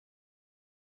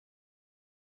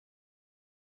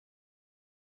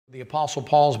The Apostle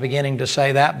Paul's beginning to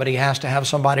say that, but he has to have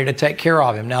somebody to take care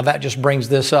of him. Now that just brings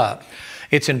this up.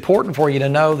 It's important for you to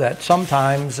know that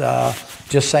sometimes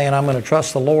just saying I'm going to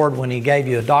trust the Lord when He gave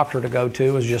you a doctor to go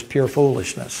to is just pure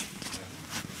foolishness.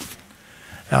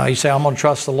 You say, I'm going to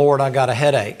trust the Lord, I got a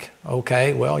headache.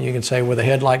 Okay, well, you can say with a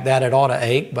head like that it ought to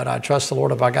ache, but I trust the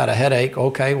Lord if I got a headache.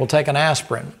 Okay, we'll take an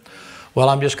aspirin. Well,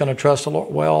 I'm just going to trust the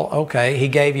Lord. Well, okay, He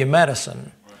gave you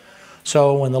medicine.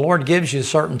 So when the Lord gives you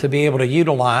certain to be able to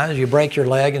utilize, you break your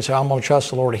leg and say, I'm going to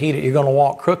trust the Lord to heal it. You're going to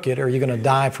walk crooked or you're going to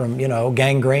die from,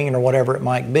 gangrene or whatever it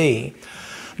might be.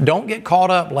 Don't get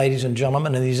caught up, ladies and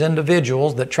gentlemen, in these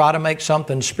individuals that try to make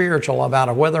something spiritual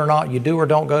about whether or not you do or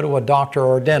don't go to a doctor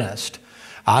or a dentist.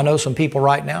 I know some people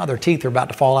right now, their teeth are about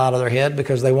to fall out of their head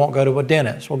because they won't go to a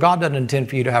dentist. Well, God doesn't intend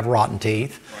for you to have rotten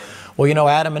teeth. Well,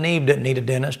 Adam and Eve didn't need a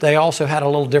dentist. They also had a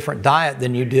little different diet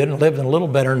than you did and lived in a little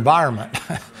better environment.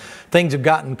 Things have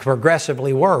gotten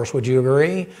progressively worse. Would you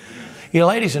agree?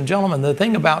 Ladies and gentlemen, the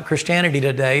thing about Christianity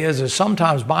today is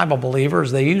sometimes Bible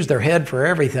believers, they use their head for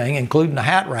everything, including a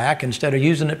hat rack, instead of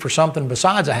using it for something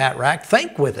besides a hat rack.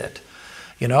 Think with it.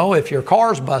 If your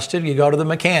car's busted, you go to the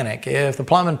mechanic. If the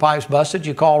plumbing pipe's busted,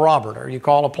 you call Robert or you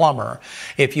call a plumber.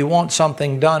 If you want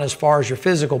something done as far as your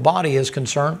physical body is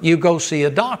concerned, you go see a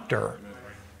doctor.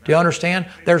 Do you understand?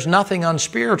 There's nothing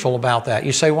unspiritual about that.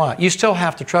 You say, why? You still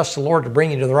have to trust the Lord to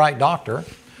bring you to the right doctor.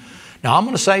 Now, I'm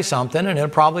going to say something, and it'll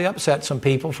probably upset some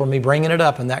people for me bringing it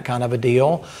up in that kind of a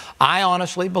deal. I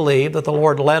honestly believe that the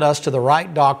Lord led us to the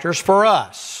right doctors for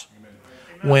us.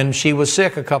 When she was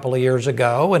sick a couple of years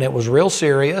ago, and it was real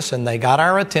serious, and they got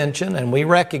our attention, and we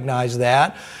recognized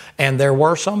that. And there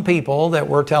were some people that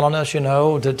were telling us,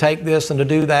 to take this and to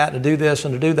do that, to do this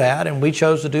and to do that. And we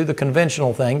chose to do the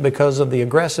conventional thing because of the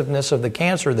aggressiveness of the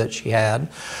cancer that she had.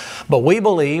 But we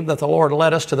believe that the Lord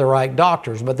led us to the right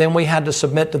doctors. But then we had to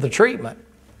submit to the treatment.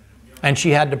 And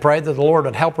she had to pray that the Lord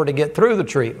would help her to get through the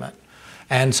treatment.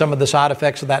 And some of the side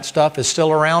effects of that stuff is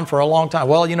still around for a long time.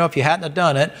 Well, if you hadn't have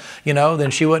done it,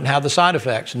 then she wouldn't have the side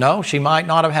effects. No, she might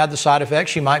not have had the side effects.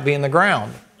 She might be in the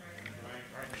ground.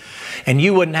 And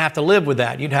you wouldn't have to live with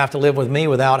that. You'd have to live with me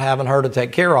without having her to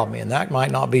take care of me. And that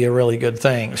might not be a really good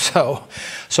thing. So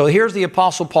here's the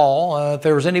Apostle Paul. If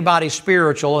there was anybody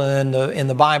spiritual in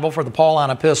the Bible for the Pauline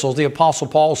epistles, the Apostle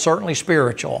Paul is certainly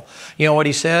spiritual. You know what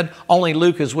he said? Only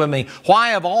Luke is with me.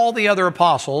 Why of all the other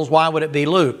apostles, why would it be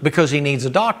Luke? Because he needs a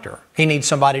doctor. He needs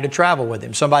somebody to travel with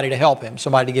him, somebody to help him,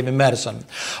 somebody to give him medicine.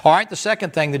 All right, the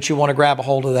second thing that you want to grab a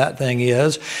hold of that thing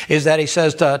is that he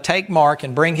says to take Mark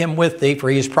and bring him with thee, for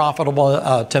he is profitable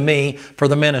to me for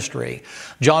the ministry.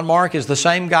 John Mark is the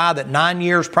same guy that 9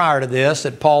 years prior to this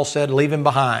that Paul said leave him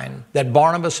behind, that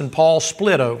Barnabas and Paul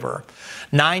split over.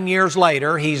 9 years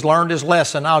later, he's learned his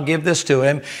lesson. I'll give this to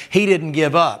him. He didn't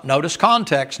give up. Notice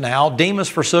context now. Demas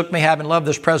forsook me, having loved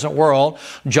this present world.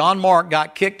 John Mark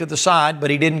got kicked to the side, but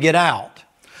he didn't get out.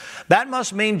 That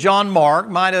must mean John Mark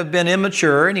might have been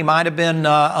immature and he might have been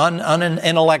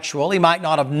unintellectual. He might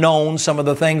not have known some of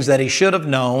the things that he should have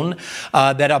known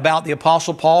that about the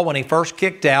Apostle Paul when he first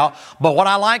kicked out. But what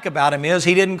I like about him is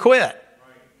he didn't quit.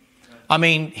 I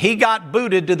mean, he got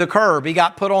booted to the curb. He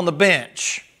got put on the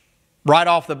bench right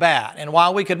off the bat. And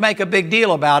while we could make a big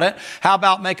deal about it, how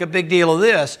about make a big deal of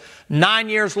this? 9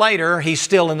 years later, he's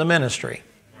still in the ministry.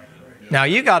 Now,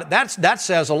 that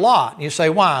says a lot. You say,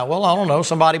 why? Well, I don't know.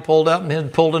 Somebody pulled up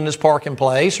and pulled in his parking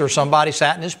place, or somebody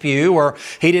sat in his pew, or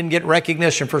he didn't get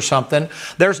recognition for something.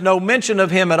 There's no mention of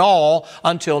him at all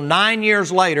until 9 years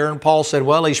later, and Paul said,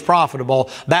 well, he's profitable.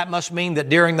 That must mean that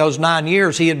during those 9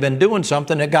 years, he had been doing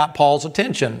something that got Paul's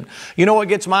attention. You know what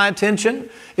gets my attention?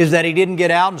 Is that he didn't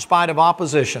get out in spite of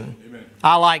opposition. Amen.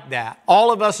 I like that.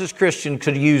 All of us as Christians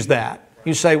could use that.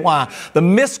 You say, why? The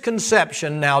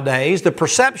misconception nowadays, the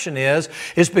perception is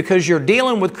because you're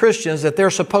dealing with Christians that they're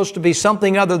supposed to be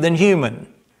something other than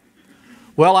human.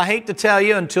 Well, I hate to tell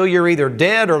you, until you're either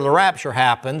dead or the rapture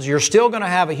happens, you're still going to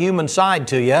have a human side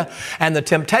to you. And the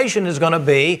temptation is going to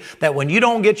be that when you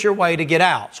don't get your way, to get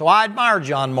out. So I admire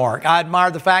John Mark. I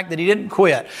admire the fact that he didn't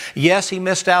quit. Yes, he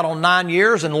missed out on 9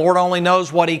 years, and the Lord only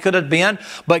knows what he could have been.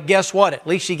 But guess what? At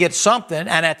least he gets something.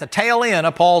 And at the tail end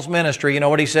of Paul's ministry, you know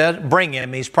what he said? Bring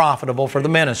him. He's profitable for the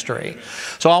ministry.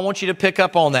 So I want you to pick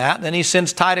up on that. Then he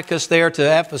sends Titus there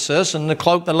to Ephesus, and the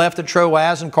cloak that left at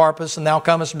Troas and Carpus, and thou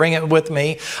comest, bring it with me.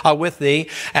 me, with thee,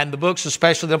 and the books,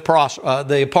 especially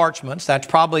the parchments. That's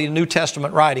probably New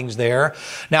Testament writings there.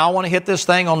 Now I want to hit this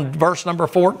thing on verse number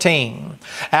 14.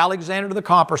 Alexander the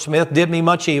coppersmith did me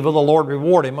much evil. The Lord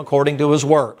reward him according to his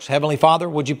works. Heavenly Father,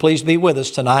 would you please be with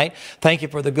us tonight? Thank you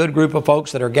for the good group of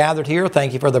folks that are gathered here.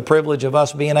 Thank you for the privilege of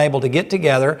us being able to get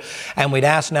together. And we'd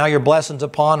ask now your blessings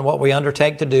upon what we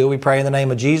undertake to do. We pray in the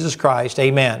name of Jesus Christ.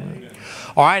 Amen.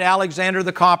 All right, Alexander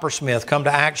the coppersmith. Come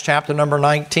to Acts chapter number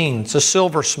 19. It's a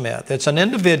silversmith. It's an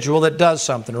individual that does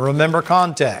something. Remember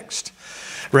context.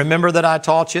 Remember that I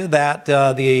taught you that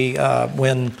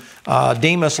when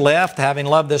Demas left, having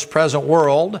loved this present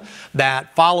world,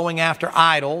 that following after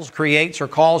idols creates or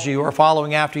calls you, or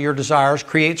following after your desires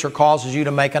creates or causes you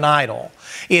to make an idol.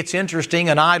 It's interesting,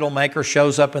 an idol maker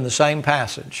shows up in the same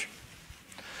passage.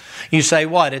 You say,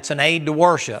 what? It's an aid to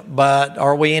worship. But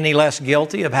are we any less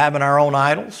guilty of having our own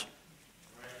idols?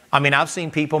 I mean, I've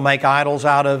seen people make idols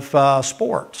out of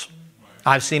sports.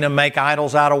 I've seen them make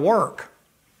idols out of work.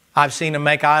 I've seen them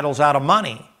make idols out of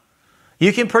money.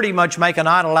 You can pretty much make an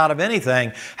idol out of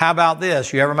anything. How about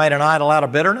this? You ever made an idol out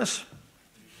of bitterness?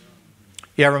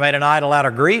 You ever made an idol out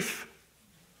of grief?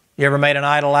 You ever made an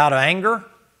idol out of anger?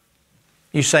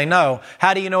 You say no.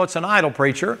 How do you know it's an idol,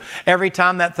 preacher? Every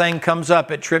time that thing comes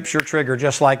up, it trips your trigger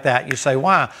just like that. You say,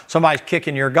 why? Somebody's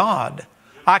kicking your God.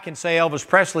 I can say Elvis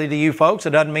Presley to you folks.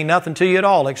 It doesn't mean nothing to you at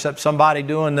all except somebody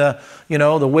doing the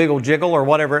wiggle jiggle or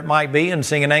whatever it might be and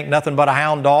singing Ain't Nothing But a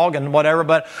Hound Dog and whatever.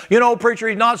 But, preacher,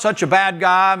 he's not such a bad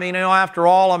guy. I mean, after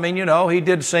all, he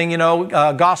did sing,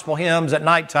 gospel hymns at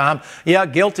nighttime. Yeah,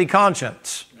 guilty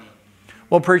conscience.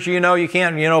 Well, preacher, you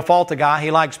can't, fault the guy.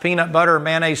 He likes peanut butter or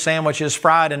mayonnaise sandwiches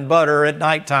fried in butter at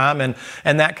nighttime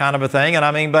and that kind of a thing.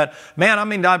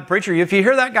 And preacher, if you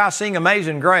hear that guy sing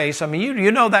Amazing Grace,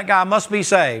 you know that guy must be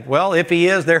saved. Well, if he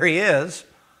is, there he is.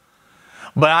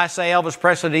 But I say Elvis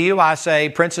Presley to you. I say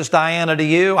Princess Diana to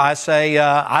you. I say,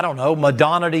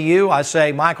 Madonna to you. I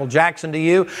say Michael Jackson to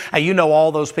you. You know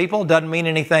all those people. It doesn't mean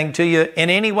anything to you in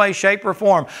any way, shape, or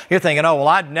form. You're thinking, oh, well,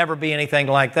 I'd never be anything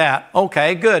like that.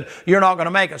 Okay, good. You're not going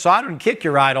to make it. So I didn't kick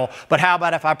your idol. But how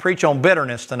about if I preach on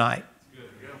bitterness tonight?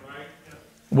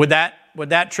 Would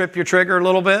that trip your trigger a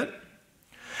little bit?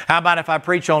 How about if I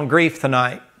preach on grief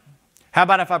tonight? How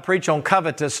about if I preach on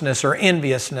covetousness or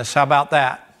enviousness? How about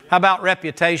that? How about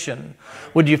reputation?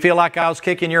 Would you feel like I was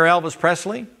kicking your Elvis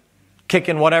Presley?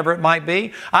 Kicking whatever it might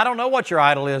be? I don't know what your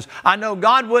idol is. I know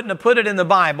God wouldn't have put it in the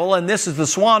Bible, and this is the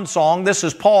swan song. This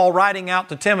is Paul writing out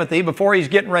to Timothy before he's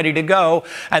getting ready to go.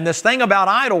 And this thing about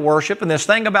idol worship and this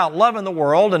thing about loving the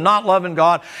world and not loving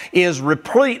God is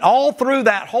replete all through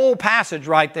that whole passage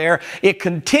right there. It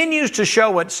continues to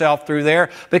show itself through there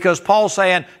because Paul's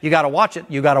saying, you got to watch it,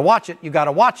 you got to watch it, you got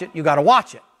to watch it, you got to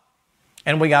watch it.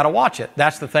 And we got to watch it.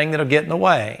 That's the thing that'll get in the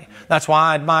way. That's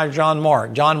why I admire John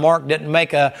Mark. John Mark didn't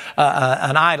make an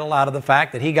idol out of the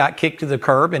fact that he got kicked to the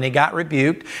curb and he got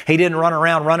rebuked. He didn't run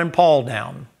around running Paul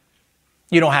down.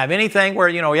 You don't have anything where,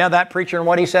 that preacher and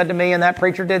what he said to me and that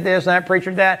preacher did this and that preacher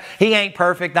did that. He ain't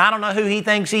perfect. I don't know who he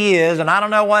thinks he is and I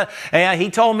don't know what. He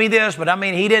told me this, but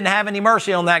he didn't have any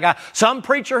mercy on that guy. Some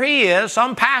preacher he is,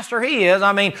 some pastor he is.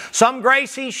 Some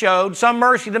grace he showed, some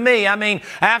mercy to me.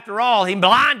 After all, he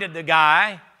blinded the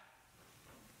guy.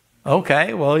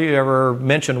 Okay, well, you ever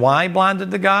mention why he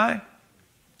blinded the guy?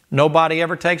 Nobody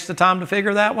ever takes the time to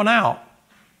figure that one out.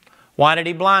 Why did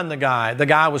he blind the guy? The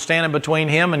guy was standing between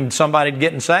him and somebody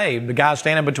getting saved. The guy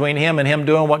standing between him and him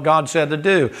doing what God said to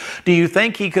do. Do you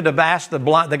think he could have asked the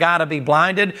guy to be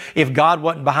blinded if God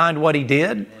wasn't behind what he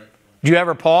did? Do you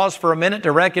ever pause for a minute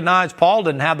to recognize Paul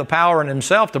didn't have the power in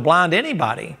himself to blind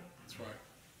anybody? That's right.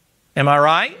 Am I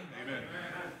right? Amen.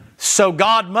 So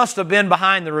God must have been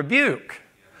behind the rebuke.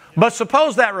 But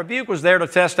suppose that rebuke was there to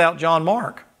test out John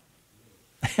Mark.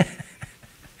 Do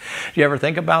you ever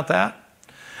think about that?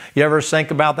 You ever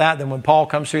think about that? Then when Paul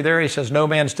comes through there, he says, no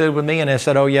man stood with me. And they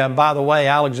said, oh yeah, and by the way,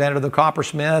 Alexander the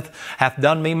coppersmith hath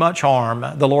done me much harm.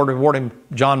 The Lord reward him.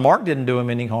 John Mark didn't do him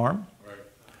any harm.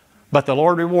 But the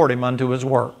Lord reward him unto his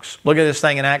works. Look at this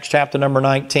thing in Acts chapter number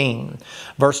 19,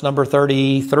 verse number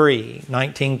 33,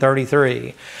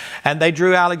 1933. And they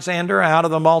drew Alexander out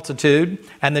of the multitude,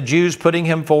 and the Jews putting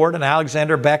him forward, and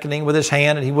Alexander beckoning with his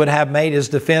hand, and he would have made his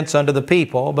defense unto the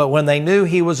people. But when they knew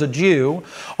he was a Jew,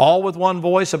 all with one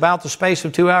voice about the space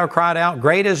of 2 hours cried out,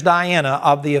 Great is Diana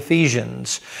of the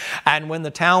Ephesians. And when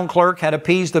the town clerk had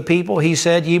appeased the people, he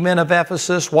said, Ye men of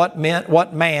Ephesus, what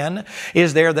man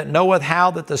is there that knoweth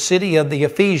how that the city of the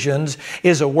Ephesians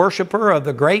is a worshipper of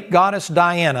the great goddess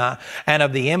Diana, and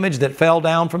of the image that fell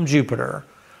down from Jupiter?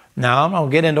 Now, I'm not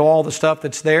going to get into all the stuff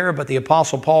that's there, but the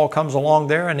Apostle Paul comes along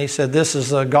there and he said, this is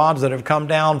the gods that have come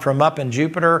down from up in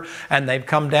Jupiter, and they've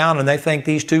come down and they think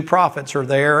these two prophets are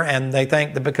there, and they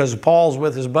think that because Paul's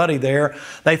with his buddy there,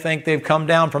 they think they've come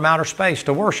down from outer space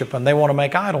to worship, and they want to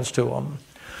make idols to them.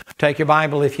 Take your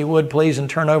Bible, if you would, please, and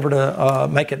turn over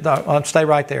to, stay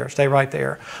right there, stay right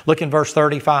there. Look in verse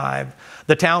 35.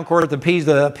 The town court appeased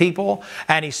the people,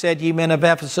 and he said, ye men of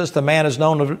Ephesus, the man is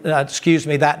known,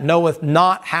 that knoweth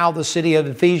not how the city of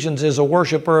Ephesians is a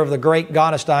worshiper of the great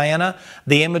goddess Diana,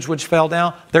 the image which fell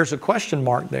down. There's a question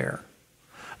mark there.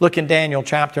 Look in Daniel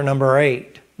chapter number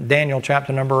 8. Daniel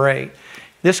chapter number 8.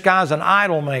 This guy's an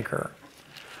idol maker.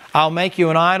 I'll make you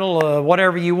an idol,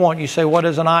 whatever you want. You say, what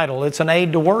is an idol? It's an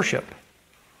aid to worship.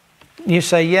 You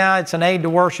say, yeah, it's an aid to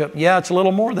worship. Yeah, it's a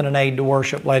little more than an aid to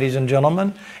worship, ladies and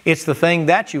gentlemen. It's the thing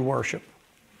that you worship.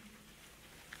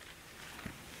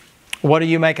 What do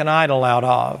you make an idol out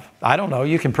of? I don't know.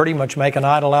 You can pretty much make an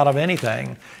idol out of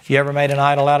anything. You ever made an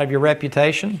idol out of your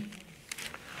reputation?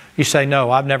 You say, no,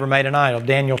 I've never made an idol.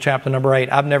 Daniel chapter number 8,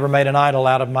 I've never made an idol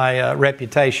out of my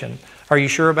reputation. Are you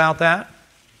sure about that?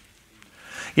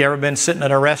 You ever been sitting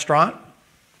at a restaurant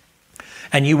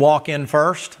and you walk in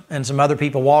first and some other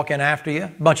people walk in after you?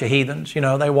 A bunch of heathens, you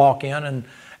know, they walk in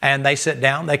and they sit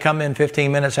down. They come in 15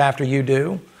 minutes after you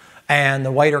do, and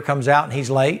the waiter comes out and he's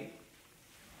late.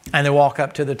 And they walk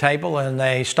up to the table and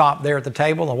they stop there at the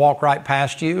table and walk right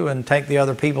past you and take the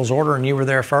other people's order, and you were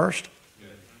there first.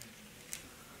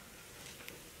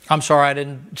 I'm sorry,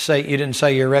 you didn't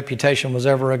say your reputation was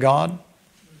ever a god.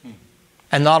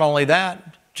 And not only that,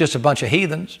 just a bunch of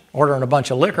heathens ordering a bunch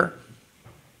of liquor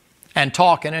and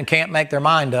talking and can't make their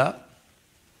mind up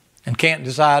and can't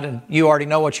decide, and you already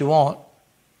know what you want.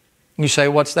 You say,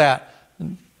 what's that?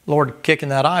 Lord, kicking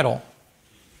that idol.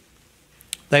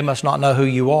 They must not know who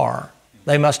you are.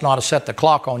 They must not have set the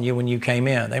clock on you when you came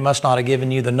in. They must not have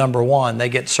given you the number one. They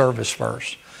get service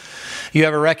first. You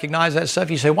ever recognize that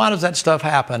stuff? You say, why does that stuff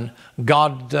happen?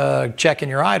 God checking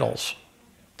your idols.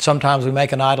 Sometimes we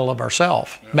make an idol of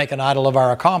ourselves, make an idol of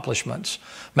our accomplishments,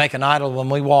 make an idol when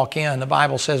we walk in. The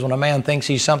Bible says when a man thinks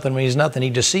he's something when he's nothing, he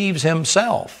deceives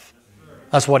himself.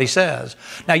 That's what he says.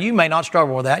 Now, you may not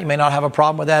struggle with that. You may not have a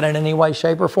problem with that in any way,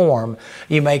 shape, or form.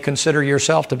 You may consider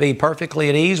yourself to be perfectly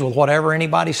at ease with whatever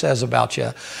anybody says about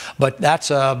you. But that's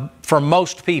for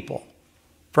most people,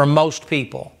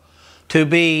 to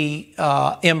be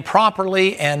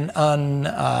improperly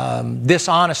and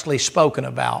dishonestly spoken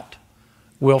about.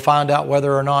 We'll find out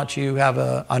whether or not you have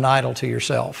an idol to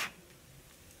yourself.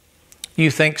 You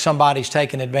think somebody's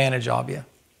taking advantage of you.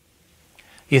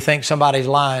 You think somebody's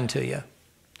lying to you.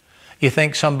 You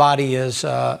think somebody is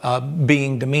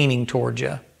being demeaning towards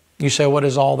you. You say, what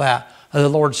is all that? The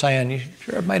Lord's saying, you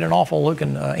sure have made an awful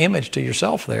looking image to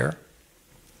yourself there.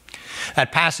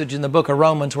 That passage in the book of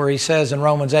Romans where he says in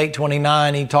Romans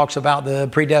 8:29, he talks about the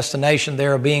predestination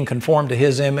there of being conformed to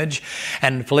his image.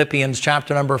 And Philippians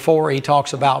chapter number 4, he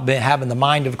talks about having the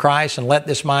mind of Christ. And let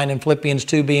this mind in Philippians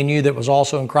 2 be in you that was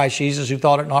also in Christ Jesus, who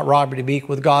thought it not robbery to be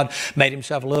equal with God, made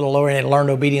himself a little lower, and learned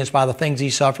obedience by the things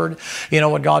he suffered. You know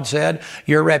what God said?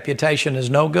 Your reputation is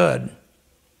no good.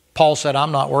 Paul said,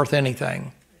 I'm not worth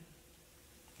anything.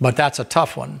 But that's a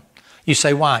tough one. You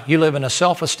say, why? You live in a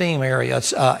self-esteem era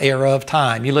of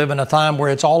time. You live in a time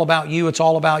where it's all about you. It's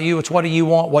all about you. It's what do you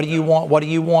want? What do you want? What do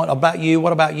you want about you?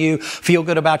 What about you? Feel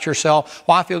good about yourself.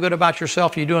 Why feel good about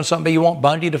yourself? You're doing something, you want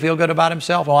Bundy to feel good about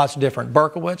himself? Well, that's different.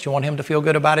 Berkowitz, you want him to feel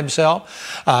good about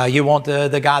himself? You want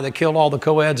the guy that killed all the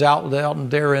co-eds out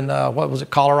there in, what was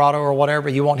it, Colorado or whatever?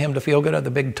 You want him to feel good?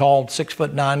 The big, tall,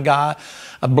 6'9" guy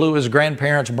blew his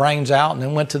grandparents' brains out and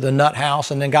then went to the nut house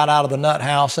and then got out of the nut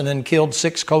house and then killed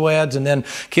 6 co-eds and then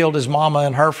killed his mama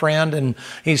and her friend, and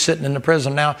he's sitting in the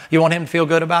prison now. You want him to feel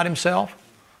good about himself?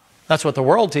 That's what the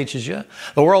world teaches you.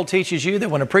 The world teaches you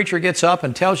that when a preacher gets up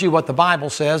and tells you what the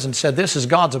Bible says and said this is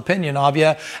God's opinion of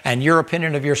you, and your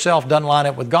opinion of yourself doesn't line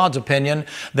up with God's opinion,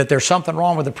 that there's something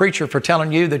wrong with the preacher for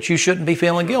telling you that you shouldn't be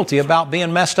feeling guilty about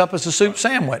being messed up as a soup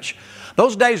sandwich.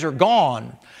 Those days are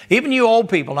gone. Even you old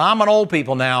people, now I'm an old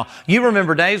people now, you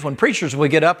remember days when preachers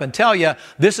would get up and tell you,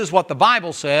 this is what the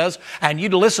Bible says, and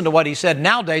you'd listen to what he said.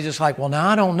 Nowadays it's like, well, now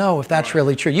I don't know if that's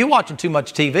really true. You're watching too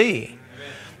much TV.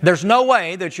 There's no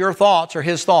way that your thoughts are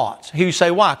his thoughts. You say,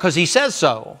 why? Because he says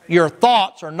so. Your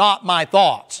thoughts are not my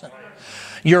thoughts.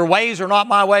 Your ways are not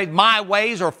my ways. My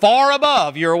ways are far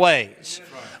above your ways.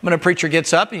 When a preacher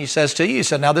gets up and he says to you, he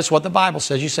said, now this is what the Bible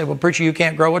says. You say, well, preacher, you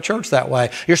can't grow a church that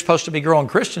way. You're supposed to be growing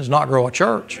Christians, not grow a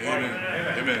church.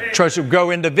 Amen. Amen. Try to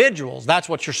grow individuals. That's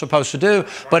what you're supposed to do.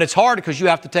 But it's hard because you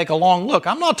have to take a long look.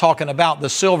 I'm not talking about the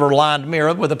silver-lined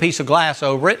mirror with a piece of glass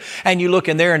over it, and you look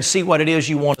in there and see what it is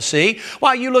you want to see.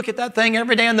 While you look at that thing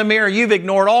every day in the mirror, you've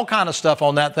ignored all kind of stuff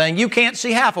on that thing. You can't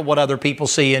see half of what other people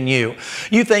see in you.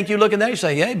 You think you look in there, you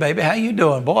say, hey, baby, how you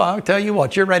doing? Boy, I'll tell you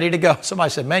what, you're ready to go.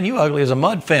 Somebody said, man, you ugly as a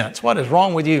mud fence. What is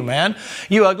wrong with you, man?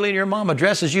 You ugly and your mama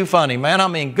dresses you funny, man. I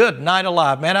mean, good night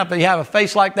alive, man. If you have a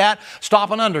face like that,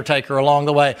 stop an undertaker along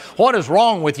the way. What is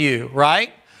wrong with you,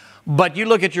 right? But you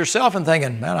look at yourself and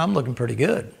thinking, man, I'm looking pretty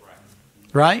good,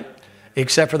 right?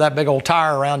 Except for that big old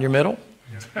tire around your middle.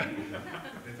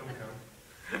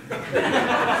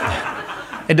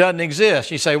 It doesn't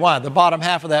exist. You say, why? The bottom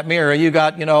half of that mirror, you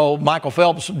got, Michael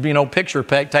Phelps, picture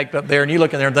taped up there, and you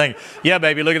look in there and think, yeah,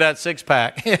 baby, look at that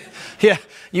six-pack. Yeah,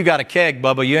 you got a keg,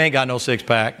 Bubba. You ain't got no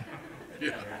six-pack.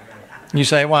 You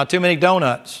say, why? Too many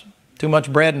donuts, too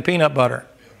much bread and peanut butter.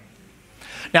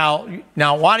 Now,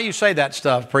 why do you say that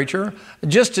stuff, preacher?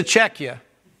 Just to check you.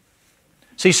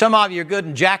 See, some of you are good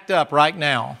and jacked up right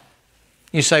now.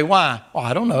 You say, why? Well,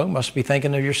 I don't know. You must be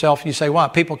thinking of yourself. You say, why?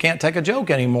 People can't take a joke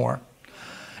anymore.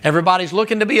 Everybody's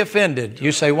looking to be offended.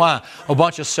 You say, why? A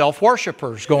bunch of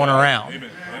self-worshipers going around.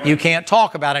 Amen. You can't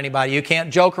talk about anybody. You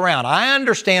can't joke around. I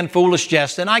understand foolish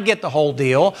jesting. I get the whole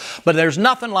deal. But there's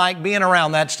nothing like being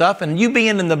around that stuff and you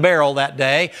being in the barrel that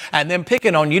day and them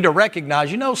picking on you to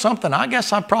recognize, you know something, I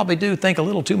guess I probably do think a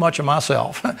little too much of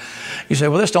myself. You say,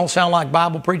 well, this don't sound like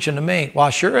Bible preaching to me. Well,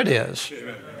 sure it is.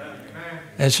 Amen.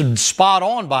 It's spot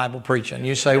on Bible preaching.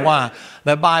 You say, why?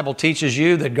 That Bible teaches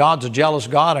you that God's a jealous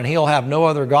God and He'll have no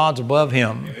other gods above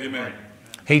Him. Amen.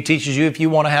 He teaches you if you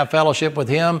want to have fellowship with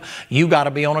Him, you got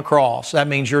to be on a cross. That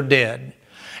means you're dead.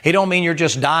 He don't mean you're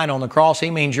just dying on the cross. He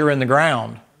means you're in the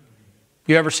ground.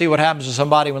 You ever see what happens to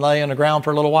somebody when they lay in the ground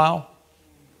for a little while?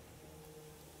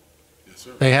 Yes,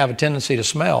 sir. They have a tendency to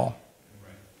smell.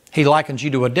 He likens you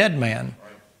to a dead man.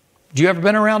 Have you ever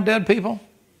been around dead people?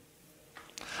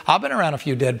 I've been around a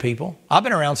few dead people. I've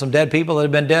been around some dead people that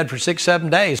have been dead for 6, 7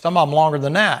 days, some of them longer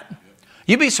than that.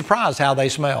 You'd be surprised how they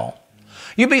smell.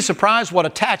 You'd be surprised what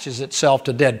attaches itself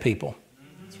to dead people.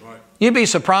 That's right. You'd be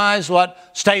surprised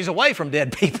what stays away from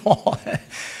dead people.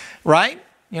 Right?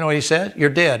 You know what he says?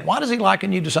 You're dead. Why does he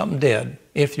liken you to something dead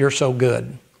if you're so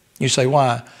good? You say,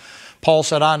 why? Paul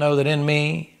said, I know that in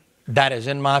me, that is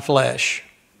in my flesh,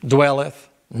 dwelleth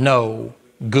no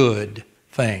good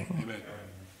thing. Amen.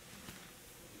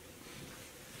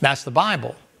 That's the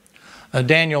Bible.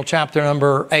 Daniel chapter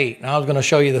number 8. Now I was going to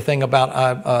show you the thing about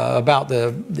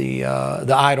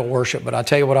the idol worship, but I'll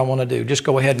tell you what I want to do. Just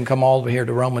go ahead and come all over here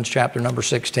to Romans chapter number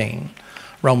 16.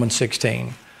 Romans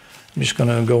 16. I'm just going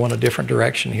to go in a different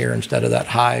direction here instead of that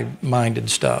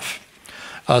high-minded stuff.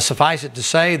 Suffice it to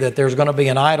say that there's going to be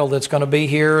an idol that's going to be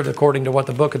here according to what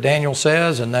the book of Daniel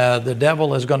says, and the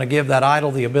devil is going to give that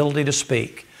idol the ability to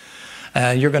speak.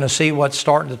 You're going to see what's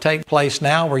starting to take place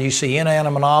now where you see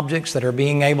inanimate objects that are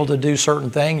being able to do certain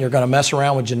things. You're going to mess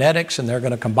around with genetics and they're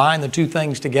going to combine the two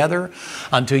things together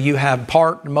until you have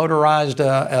part motorized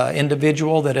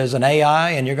individual that is an AI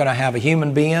and you're going to have a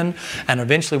human being. And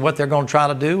eventually what they're going to try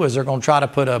to do is they're going to try to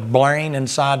put a brain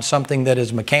inside something that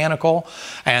is mechanical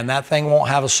and that thing won't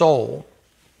have a soul.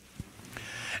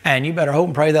 And you better hope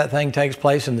and pray that thing takes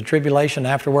place in the tribulation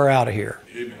after we're out of here.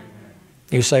 Amen.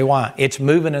 You say, why? It's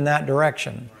moving in that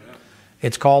direction.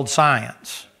 It's called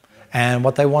science. And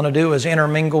what they want to do is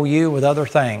intermingle you with other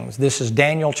things. This is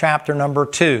Daniel chapter number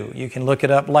 2. You can look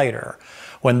it up later.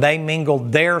 When they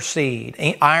mingled their seed,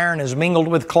 iron is mingled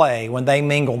with clay, when they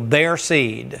mingled their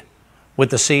seed with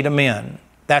the seed of men.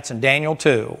 That's in Daniel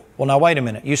 2. Well, now wait a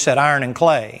minute. You said iron and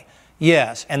clay.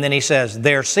 Yes. And then he says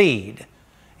their seed.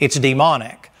 It's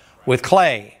demonic. With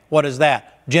clay. What is that?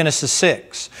 Genesis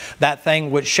 6, that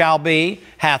thing which shall be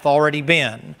hath already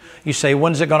been. You say,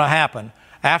 when's it going to happen?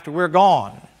 After we're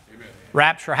gone. Amen.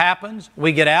 Rapture happens,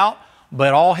 we get out,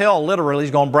 but all hell literally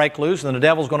is going to break loose and the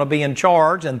devil's going to be in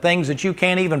charge and things that you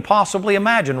can't even possibly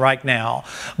imagine right now.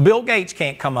 Bill Gates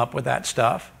can't come up with that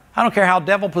stuff. I don't care how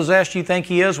devil-possessed you think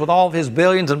he is with all of his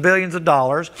billions and billions of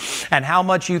dollars and how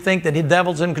much you think that the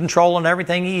devil's in control and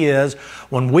everything he is.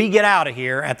 When we get out of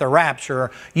here at the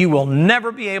rapture, you will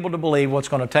never be able to believe what's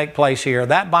going to take place here.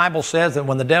 That Bible says that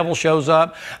when the devil shows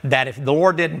up, that if the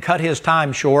Lord didn't cut His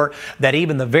time short, that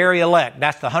even the very elect,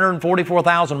 that's the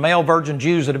 144,000 male virgin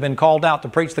Jews that have been called out to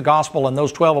preach the gospel and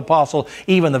those 12 apostles,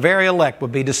 even the very elect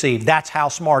would be deceived. That's how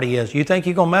smart he is. You think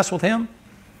you're going to mess with him?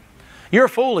 You're a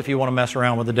fool if you want to mess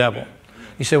around with the devil.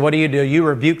 You say, what do? You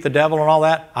rebuke the devil and all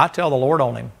that? I tell the Lord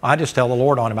on him. I just tell the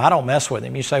Lord on him. I don't mess with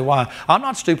him. You say, why? I'm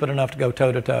not stupid enough to go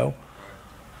toe-to-toe.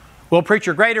 Well,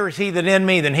 preacher, greater is he that in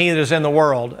me than he that is in the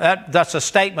world. That's a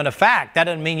statement of fact. That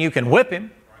doesn't mean you can whip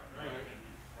him.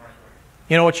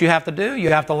 You know what you have to do? You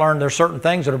have to learn there's certain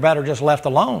things that are better just left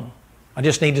alone. I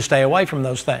just need to stay away from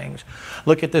those things.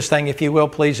 Look at this thing, if you will,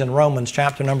 please, in Romans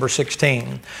chapter number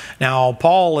 16. Now,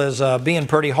 Paul is being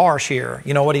pretty harsh here.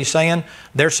 You know what he's saying?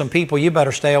 There's some people you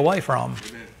better stay away from.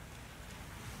 Amen.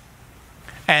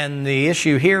 And the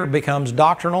issue here becomes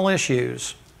doctrinal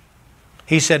issues.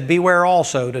 He said, beware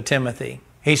also to Timothy.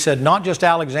 He said, not just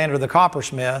Alexander the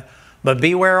coppersmith, but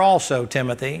beware also,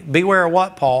 Timothy. Beware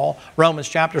what, Paul? Romans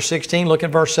chapter 16, look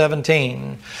at verse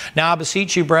 17. Now I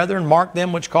beseech you, brethren, mark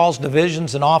them which cause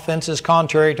divisions and offenses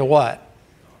contrary to what?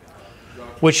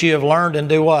 Which you have learned, and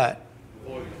do what?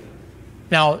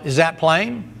 Now, is that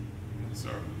plain?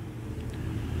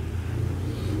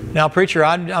 Now, preacher,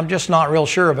 I'm just not real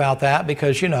sure about that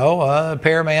because, you know, a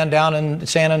pairman down in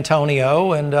San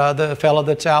Antonio and the fellow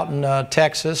that's out in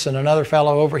Texas and another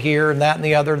fellow over here and that and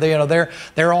the other, you know,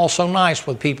 they're all so nice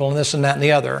with people and this and that and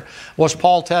the other. What's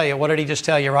Paul tell you? What did he just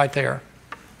tell you right there?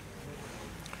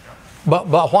 But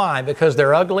why? Because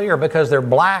they're ugly, or because they're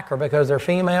black, or because they're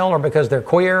female, or because they're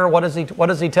queer? What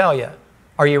does he tell you?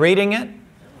 Are you reading it?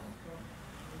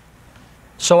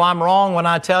 So I'm wrong when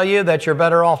I tell you that you're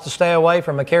better off to stay away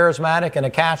from a charismatic and a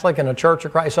Catholic and a Church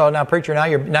of Christ. So now, preacher, now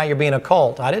you're being a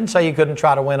cult. I didn't say you couldn't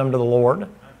try to win them to the Lord.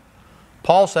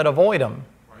 Paul said avoid them,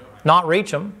 not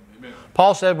reach them.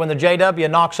 Paul said when the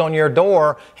JW knocks on your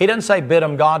door, he doesn't say bid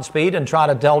them Godspeed and try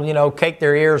to tell, you know, cake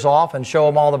their ears off and show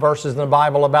them all the verses in the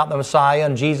Bible about the Messiah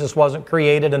and Jesus wasn't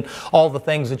created and all the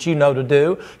things that you know to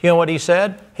do. You know what he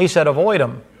said? He said avoid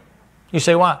them. You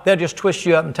say, why? They'll just twist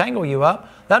you up and tangle you up.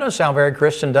 That doesn't sound very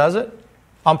Christian, does it?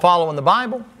 I'm following the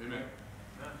Bible. Amen.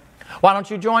 Why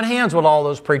don't you join hands with all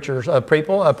those preachers,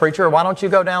 preacher? Why don't you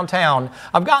go downtown?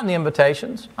 I've gotten the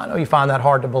invitations. I know you find that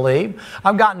hard to believe.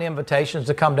 I've gotten the invitations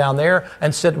to come down there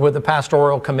and sit with the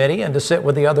pastoral committee and to sit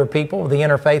with the other people, the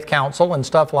interfaith council and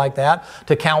stuff like that,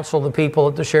 to counsel the people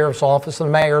at the sheriff's office and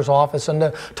the mayor's office and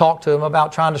to talk to them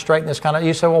about trying to straighten this kind of...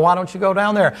 You say, well, why don't you go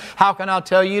down there? How can I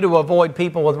tell you to avoid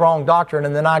people with wrong doctrine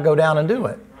and then I go down and do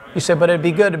it? You say, but it'd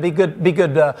be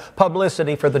good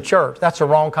publicity for the church. That's the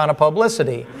wrong kind of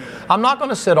publicity. I'm not going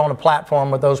to sit on a platform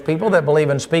with those people that believe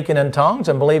in speaking in tongues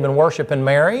and believe in worshiping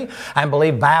Mary and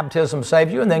believe baptism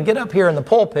saves you and then get up here in the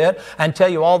pulpit and tell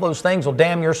you all those things will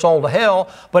damn your soul to hell,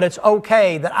 but it's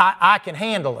okay that I can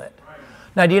handle it.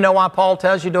 Now, do you know why Paul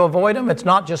tells you to avoid them? It's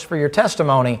not just for your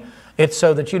testimony. It's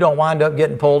so that you don't wind up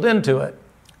getting pulled into it.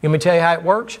 Let me tell you how it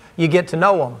works. You get to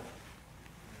know them.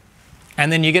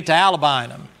 And then you get to alibying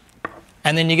them.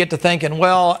 And then you get to thinking,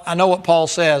 well, I know what Paul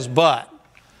says, but...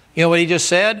 You know what he just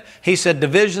said? He said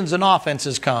divisions and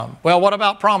offenses come. Well, what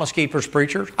about promise keepers,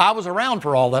 preachers? I was around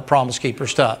for all that promise keeper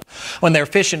stuff. When they're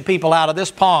fishing people out of this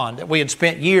pond that we had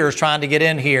spent years trying to get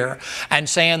in here and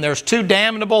saying there's two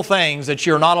damnable things that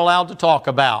you're not allowed to talk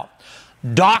about.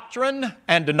 Doctrine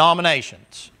and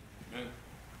denominations.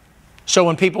 So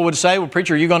when people would say, well,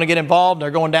 preacher, are you going to get involved? And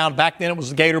they're going down. Back then it was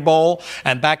the Gator Bowl,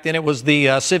 and back then it was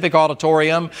the Civic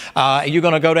Auditorium. You're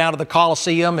going to go down to the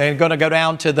Coliseum, and you're going to go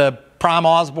down to the Prime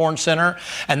Osborne Center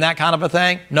and that kind of a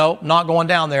thing. No, not going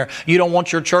down there. You don't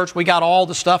want your church. We got all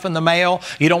the stuff in the mail.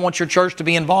 You don't want your church to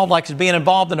be involved like it's being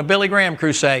involved in a Billy Graham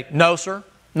crusade. No, sir,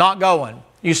 not going.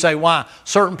 You say, why?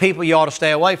 Certain people you ought to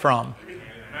stay away from.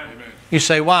 You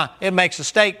say, why? It makes a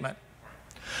statement.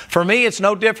 For me, it's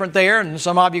no different there, and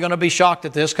some of you are going to be shocked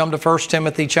at this. Come to 1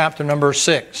 Timothy chapter number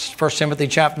 6. 1 Timothy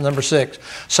chapter number 6.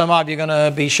 Some of you are going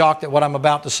to be shocked at what I'm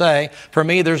about to say. For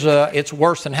me, it's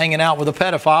worse than hanging out with a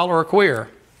pedophile or a queer.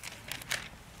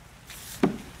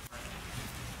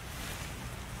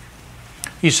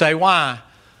 You say, why?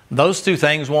 Those two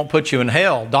things won't put you in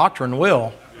hell. Doctrine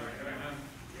will.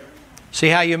 See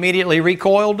how you immediately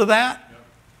recoiled to that?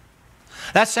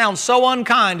 That sounds so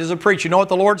unkind as a preacher. You know what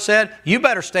the Lord said? You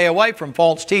better stay away from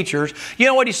false teachers. You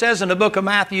know what He says in the book of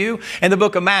Matthew? In the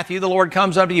book of Matthew, the Lord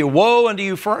comes unto you, woe unto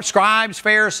you scribes,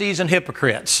 Pharisees, and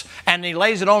hypocrites. And He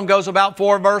lays it on, goes about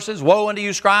 4 verses. Woe unto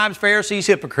you scribes, Pharisees,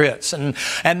 hypocrites. And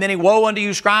then He, woe unto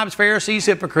you scribes, Pharisees,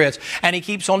 hypocrites. And He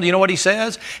keeps on, you know what He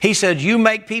says? He said, you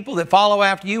make people that follow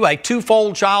after you a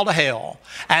twofold child of hell.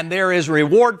 And there is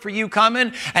reward for you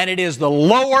coming, and it is the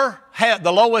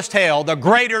lowest hell, the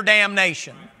greater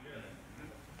damnation.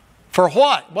 For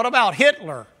what? What about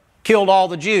Hitler? Killed all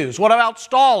the Jews. What about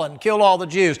Stalin? Killed all the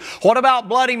Jews. What about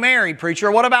Bloody Mary,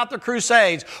 preacher? What about the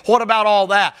Crusades? What about all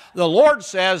that? The Lord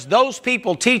says those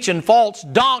people teaching false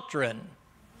doctrine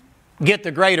get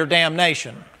the greater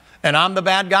damnation. And I'm the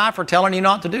bad guy for telling you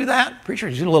not to do that? Preacher,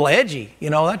 you're a little edgy.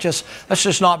 You know, that's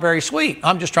just not very sweet.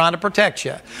 I'm just trying to protect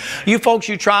you. You folks,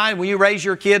 you try, when you raise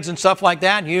your kids and stuff like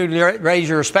that, and you raise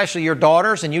especially your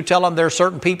daughters, and you tell them there's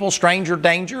certain people, stranger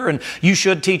danger, and you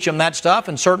should teach them that stuff,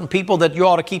 and certain people that you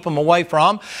ought to keep them away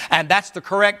from, and that's the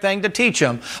correct thing to teach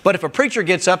them. But if a preacher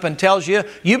gets up and tells you,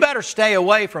 you better stay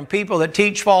away from people that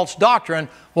teach false doctrine,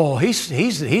 well,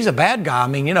 he's a bad guy. I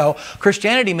mean, you know,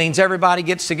 Christianity means everybody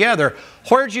gets together.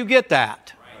 Where'd you get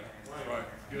that?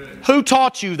 Who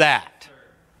taught you that?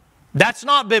 That's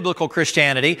not biblical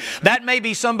Christianity. That may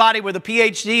be somebody with a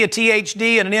PhD, a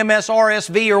THD, and an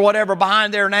MSRSV or whatever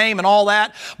behind their name and all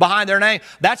that behind their name.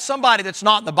 That's somebody that's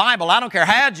not in the Bible. I don't care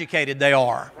how educated they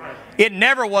are. It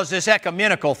never was this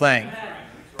ecumenical thing.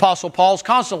 Apostle Paul's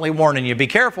constantly warning you, be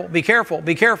careful, be careful,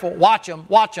 be careful, watch them,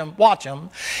 watch them, watch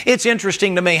them. It's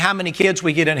interesting to me how many kids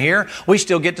we get in here. We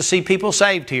still get to see people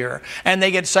saved here. And they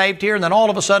get saved here, and then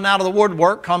all of a sudden out of the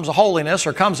woodwork comes a holiness,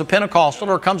 or comes a Pentecostal,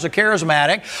 or comes a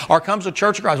charismatic, or comes a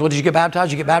Church of Christ. Well, did you get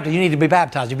baptized? You get baptized. You need to be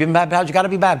baptized. If you've been baptized, you got to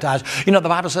be baptized. You know, the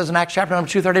Bible says in Acts chapter number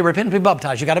 2:30, repent and be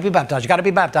baptized. You got to be baptized. You got to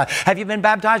be baptized. Have you been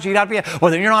baptized? You got to be.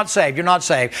 Well, then you're not saved. You're not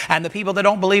saved. And the people that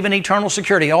don't believe in eternal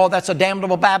security, oh, that's a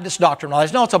damnable Baptist doctrine.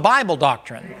 No, it's a Bible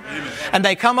doctrine. And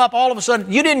they come up all of a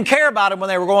sudden, you didn't care about them when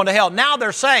they were going to hell. Now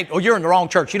they're saved. Oh, you're in the wrong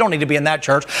church. You don't need to be in that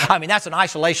church. I mean, that's an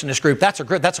isolationist group. That's a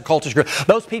cultist group.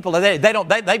 Those people, they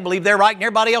believe they're right and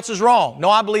everybody else is wrong. No,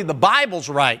 I believe the Bible's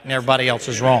right and everybody else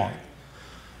is wrong.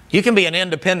 You can be an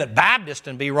independent Baptist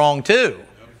and be wrong too.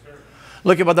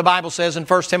 Look at what the Bible says in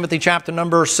 1 Timothy chapter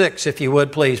number 6, if you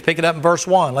would please. Pick it up in verse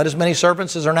 1. Let as many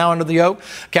servants as are now under the yoke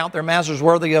count their masters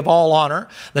worthy of all honor.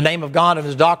 The name of God and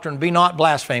His doctrine be not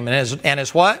blasphemed. And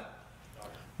His what?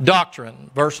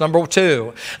 Doctrine. Verse number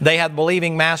 2. They have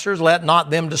believing masters. Let not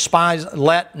despise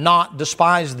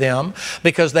them,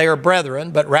 because they are brethren,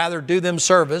 but rather do them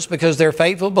service, because they're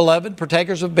faithful, beloved,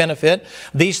 partakers of benefit.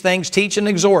 These things teach and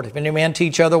exhort. If any man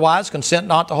teach otherwise, consent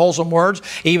not to wholesome words,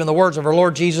 even the words of our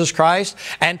Lord Jesus Christ,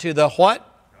 and to the what?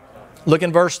 Look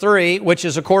in verse 3, which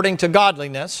is according to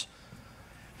godliness.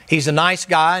 He's a nice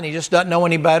guy and he just doesn't know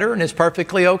any better, and it's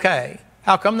perfectly okay.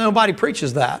 How come nobody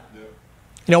preaches that?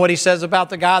 You know what he says about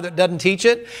the guy that doesn't teach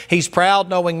it? He's proud,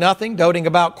 knowing nothing, doting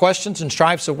about questions and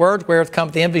strifes of words, wherewith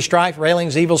cometh the envy, strife,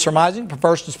 railings, evil surmising,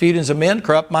 perverse disputings of men,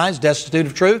 corrupt minds, destitute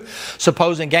of truth,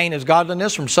 supposing gain is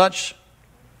godliness. From such,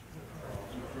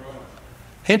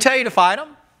 he didn't tell you to fight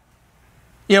them.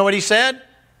 You know what he said?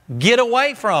 Get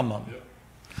away from them.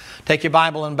 Take your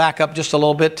Bible and back up just a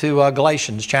little bit to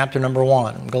Galatians chapter number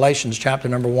 1. Galatians chapter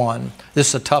number 1. This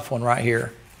is a tough one right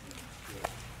here.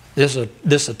 This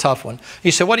is a tough one.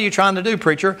 You say, what are you trying to do,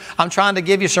 preacher? I'm trying to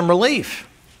give you some relief.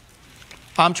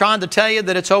 I'm trying to tell you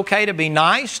that it's okay to be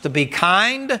nice, to be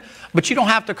kind, but you don't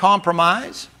have to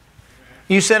compromise.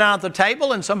 You sit down at the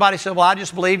table and somebody said, well, I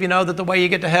just believe, you know, that the way you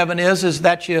get to heaven is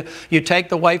that you take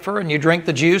the wafer and you drink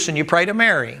the juice and you pray to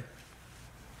Mary.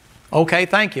 Okay,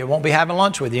 thank you. Won't be having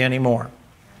lunch with you anymore.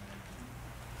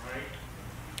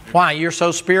 Why? You're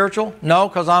so spiritual? No,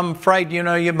 because I'm afraid, you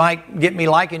know, you might get me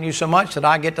liking you so much that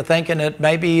I get to thinking that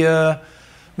maybe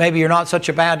you're not such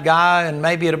a bad guy and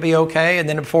maybe it'll be okay. And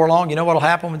then before long, you know what will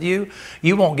happen with you?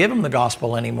 You won't give them the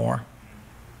gospel anymore.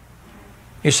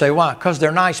 You say, why? Because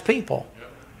they're nice people.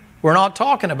 We're not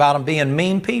talking about them being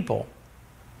mean people.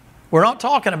 We're not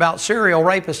talking about serial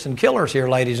rapists and killers here,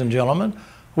 ladies and gentlemen.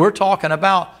 We're talking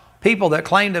about people that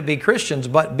claim to be Christians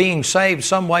but being saved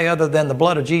some way other than the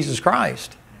blood of Jesus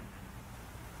Christ.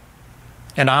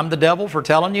 And I'm the devil for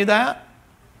telling you that?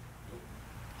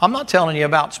 I'm not telling you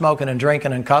about smoking and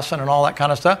drinking and cussing and all that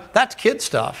kind of stuff. That's kid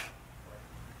stuff.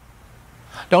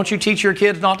 Don't you teach your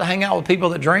kids not to hang out with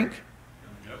people that drink?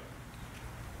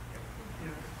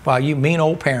 Well, you mean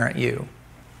old parent, you.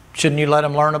 Shouldn't you let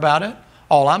them learn about it?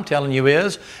 All I'm telling you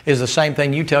is the same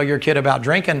thing you tell your kid about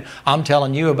drinking, I'm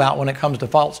telling you about when it comes to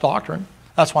false doctrine.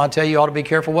 That's why I tell you ought to be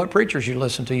careful what preachers you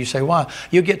listen to. You say, why?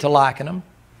 You get to liking them.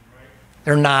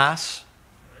 They're nice.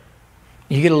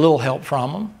 You get a little help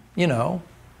from them, you know.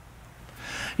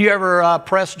 You ever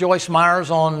press Joyce Myers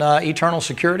on eternal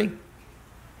security?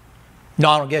 No,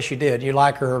 I don't guess you did. You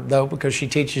like her, though, because she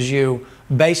teaches you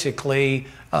basically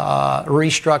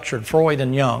restructured Freud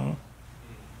and Jung.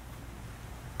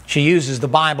 She uses the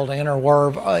Bible to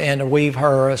interweave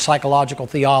her psychological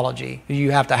theology.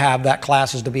 You have to have that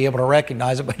classes to be able to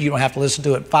recognize it, but you don't have to listen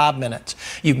to it 5 minutes.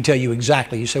 You can tell you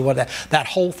exactly. You say, well, that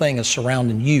whole thing is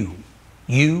surrounding you.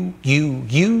 You.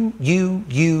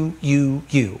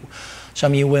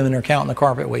 Some of you women are counting the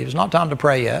carpet weaves. It's not time to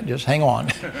pray yet. Just hang on.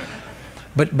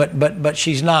 But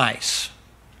she's nice.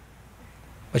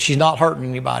 But she's not hurting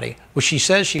anybody. Well, she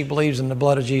says she believes in the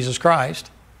blood of Jesus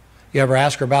Christ. You ever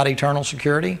ask her about eternal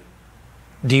security?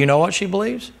 Do you know what she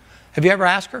believes? Have you ever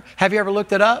asked her? Have you ever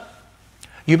looked it up?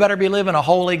 You better be living a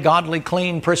holy, godly,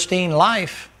 clean, pristine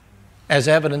life as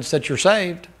evidence that you're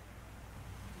saved.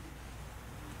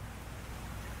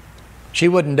 She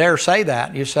wouldn't dare say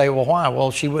that. You say, well, why?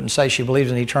 Well, she wouldn't say she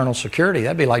believes in eternal security.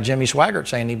 That'd be like Jimmy Swaggart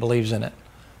saying he believes in it.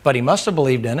 But he must have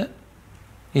believed in it.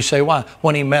 You say, why?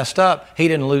 When he messed up, he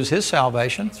didn't lose his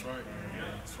salvation. That's right.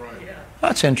 That's right.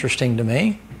 That's interesting to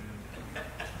me.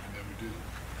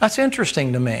 That's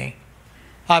interesting to me.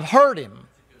 I've heard him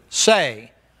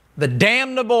say the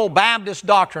damnable Baptist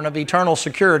doctrine of eternal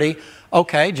security.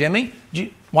 Okay, Jimmy,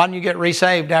 why didn't you get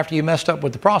resaved after you messed up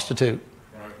with the prostitute?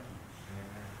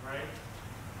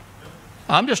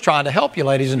 I'm just trying to help you,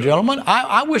 ladies and gentlemen.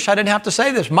 I wish I didn't have to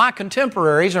say this. My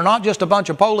contemporaries are not just a bunch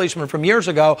of policemen from years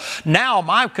ago. Now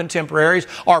my contemporaries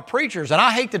are preachers. And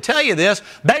I hate to tell you this,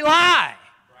 they lie.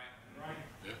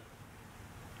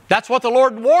 That's what the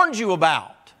Lord warned you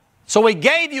about. So He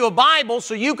gave you a Bible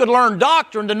so you could learn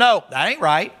doctrine to know, that ain't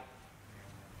right.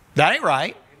 That ain't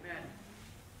right.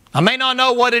 I may not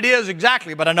know what it is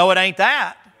exactly, but I know it ain't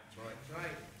that.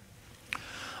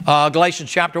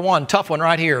 Galatians chapter 1, tough one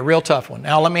right here, a real tough one.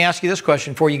 Now let me ask you this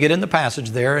question before you get in the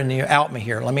passage there and you out me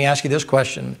here. Let me ask you this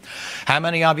question. How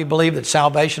many of you believe that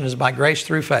salvation is by grace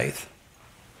through faith?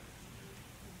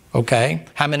 Okay.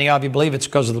 How many of you believe it's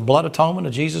because of the blood atonement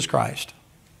of Jesus Christ?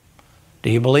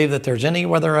 Do you believe that there's any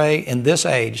other way in this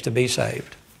age to be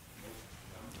saved?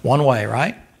 One way,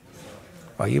 right?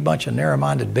 Well, you bunch of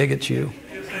narrow-minded bigots, you.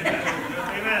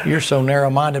 You're so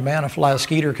narrow-minded, man, a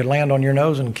skeeter could land on your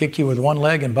nose and kick you with one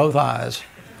leg and both eyes.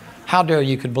 How dare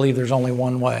you could believe there's only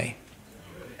one way?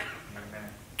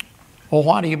 Well,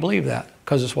 why do you believe that?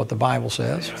 Because it's what the Bible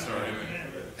says.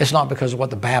 It's not because of what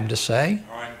the Baptists say.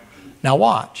 Now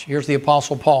watch. Here's the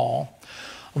Apostle Paul,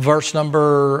 verse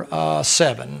number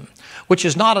 7. Which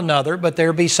is not another, but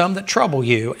there be some that trouble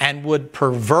you and would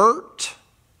pervert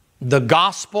the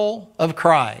gospel of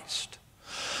Christ.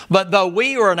 But though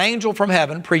we or an angel from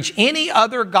heaven preach any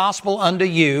other gospel unto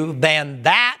you than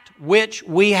that which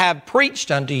we have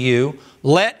preached unto you,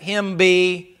 let him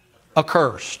be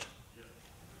accursed.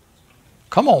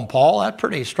 Come on, Paul, that's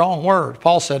pretty strong word.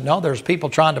 Paul said, no, there's people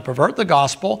trying to pervert the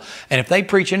gospel, and if they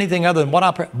preach anything other than what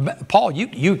I preach, Paul,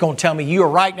 you going to tell me you are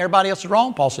right and everybody else is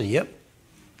wrong? Paul said, yep.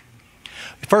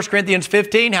 1 Corinthians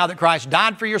 15, how that Christ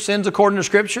died for your sins according to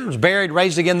Scripture, was buried,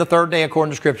 raised again the third day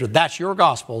according to Scripture. That's your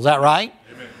gospel, is that right?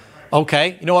 Amen.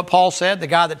 Okay, you know what Paul said? The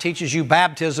guy that teaches you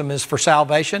baptism is for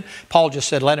salvation. Paul just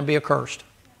said, let him be accursed.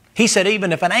 He said,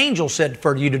 even if an angel said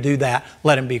for you to do that,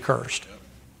 let him be cursed.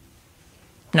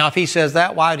 Now, if he says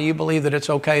that, why do you believe that it's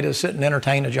okay to sit and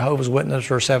entertain a Jehovah's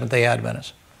Witness or a Seventh-day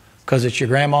Adventist? Because it's your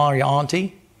grandma or your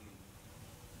auntie?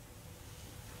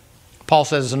 Paul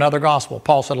says it's another gospel.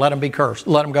 Paul said, let him be cursed.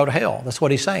 Let him go to hell. That's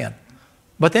what he's saying.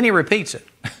 But then he repeats it.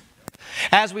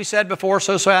 As we said before,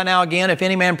 so say I now again, if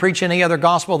any man preach any other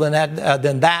gospel than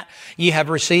that ye have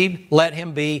received, let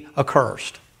him be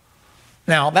accursed.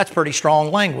 Now, that's pretty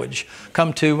strong language.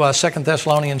 Come to 2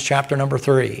 Thessalonians chapter number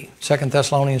 3. 2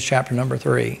 Thessalonians chapter number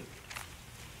 3.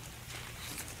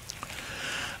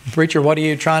 Preacher, what are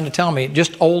you trying to tell me?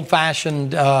 Just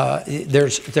old-fashioned,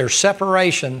 there's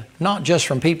separation, not just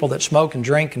from people that smoke and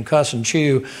drink and cuss and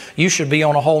chew. You should be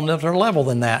on a whole other level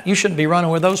than that. You shouldn't be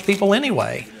running with those people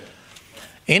anyway.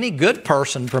 Any good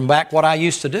person from back what I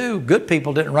used to do, good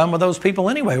people didn't run with those people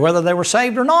anyway, whether they were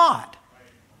saved or not.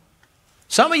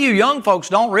 Some of you young folks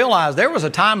don't realize there was a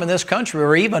time in this country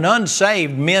where even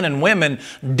unsaved men and women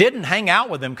didn't hang out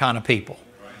with them kind of people.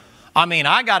 I mean,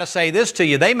 I got to say this to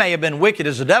you. They may have been wicked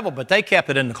as the devil, but they kept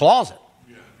it in the closet.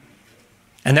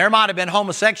 And there might have been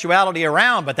homosexuality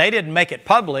around, but they didn't make it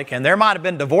public. And there might have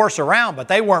been divorce around, but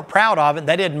they weren't proud of it.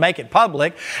 They didn't make it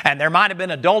public. And there might have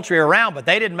been adultery around, but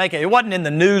they didn't make it. It wasn't in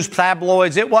the news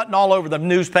tabloids. It wasn't all over the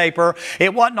newspaper.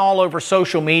 It wasn't all over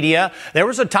social media. There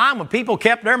was a time when people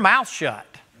kept their mouths shut.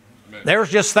 There was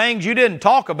just things you didn't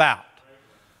talk about.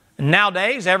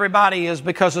 Nowadays, everybody is,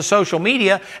 because of social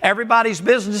media, everybody's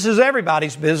business is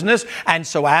everybody's business. And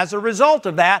so as a result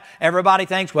of that, everybody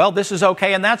thinks, well, this is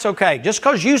okay and that's okay. Just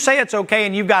because you say it's okay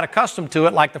and you've got accustomed to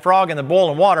it like the frog in the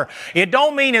boiling water, it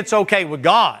don't mean it's okay with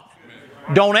God.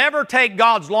 Don't ever take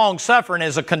God's long suffering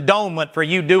as a condonement for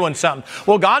you doing something.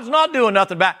 Well, God's not doing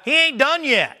nothing about it. He ain't done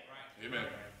yet. Amen.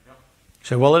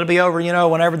 So, well, it'll be over, you know,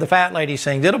 whenever the fat lady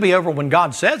sings. It'll be over when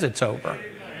God says it's over.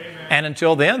 And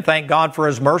until then, thank God for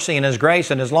His mercy and His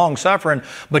grace and His long suffering.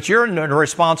 But your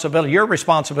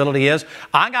responsibility is,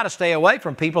 I got to stay away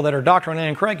from people that are doctrinally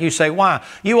incorrect. You say, why?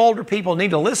 You older people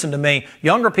need to listen to me.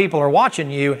 Younger people are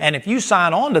watching you. And if you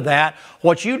sign on to that,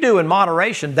 what you do in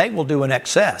moderation, they will do in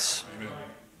excess. Amen.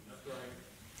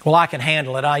 Well, I can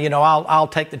handle it. I'll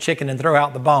take the chicken and throw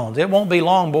out the bones. It won't be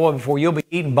long, boy, before you'll be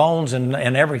eating bones and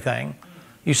everything.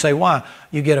 You say, why?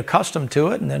 You get accustomed to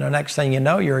it, and then the next thing you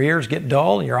know, your ears get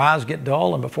dull, and your eyes get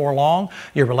dull, and before long,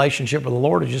 your relationship with the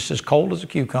Lord is just as cold as a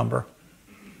cucumber.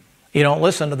 You don't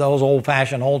listen to those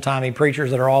old-fashioned, old-timey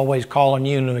preachers that are always calling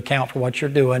you to account for what you're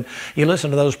doing. You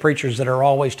listen to those preachers that are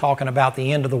always talking about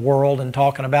the end of the world and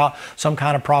talking about some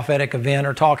kind of prophetic event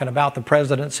or talking about the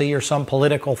presidency or some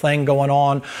political thing going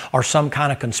on or some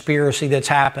kind of conspiracy that's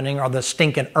happening or the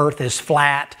stinking earth is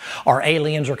flat or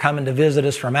aliens are coming to visit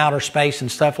us from outer space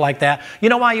and stuff like that. You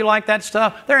know why you like that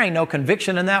stuff? There ain't no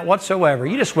conviction in that whatsoever.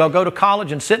 You just well go to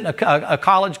college and sit in a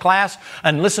college class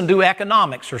and listen to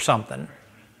economics or something.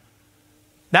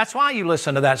 That's why you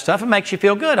listen to that stuff. It makes you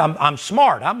feel good. I'm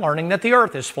smart. I'm learning that the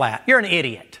earth is flat. You're an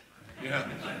idiot. Yeah.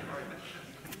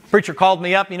 Preacher called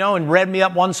me up, and read me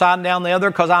up one side and down the other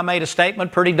because I made a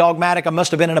statement pretty dogmatic. I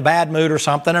must have been in a bad mood or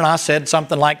something, and I said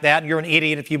something like that. You're an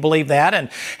idiot if you believe that. And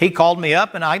he called me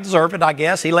up, and I deserved it, I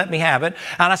guess. He let me have it.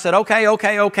 And I said, okay.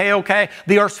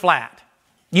 The earth's flat.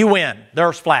 You win. The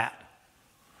earth's flat.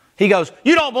 He goes,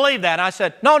 you don't believe that. And I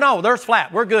said, no, the earth's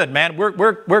flat. We're good, man. We're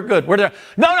good. We're there.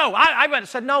 No. I went and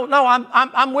said, no,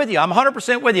 I'm with you. I'm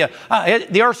 100% with you.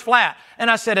 The earth's flat.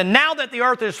 And I said, and now that the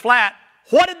earth is flat,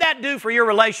 what did that do for your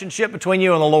relationship between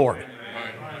you and the Lord?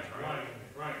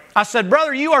 I said,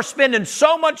 brother, you are spending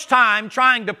so much time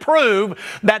trying to prove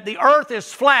that the earth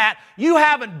is flat, you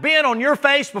haven't been on your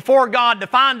face before God to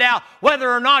find out whether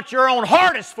or not your own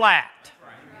heart is flat.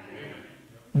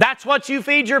 That's what you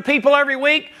feed your people every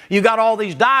week. You got all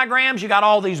these diagrams, you got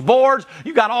all these boards,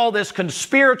 you got all this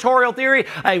conspiratorial theory,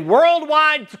 a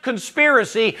worldwide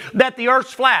conspiracy that the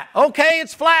earth's flat. Okay,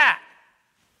 it's flat.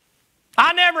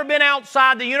 I've never been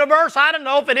outside the universe. I don't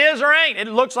know if it is or ain't. It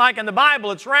looks like in the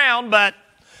Bible it's round, but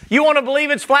you want to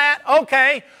believe it's flat?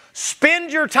 Okay.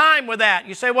 Spend your time with that.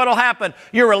 You say, what'll happen?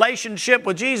 Your relationship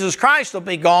with Jesus Christ will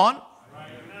be gone.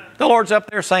 The Lord's up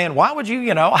there saying, why would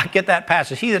you, I get that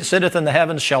passage. He that sitteth in the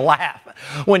heavens shall laugh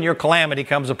when your calamity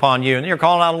comes upon you. And you're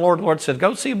calling out the Lord. The Lord said,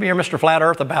 go see your Mr. Flat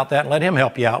Earth about that and let Him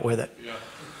help you out with it. Yeah.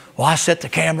 Well, I set the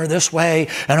camera this way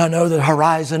and I know the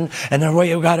horizon and the way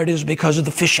you got it is because of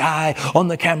the fisheye on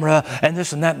the camera and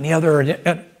this and that and the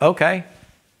other. Okay.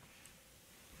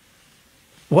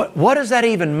 What does that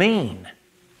even mean?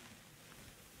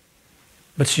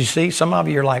 But you see, some of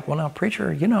you are like, well, now,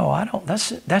 preacher,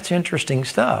 that's interesting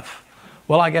stuff.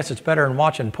 Well, I guess it's better than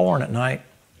watching porn at night.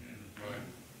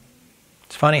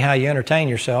 It's funny how you entertain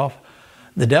yourself.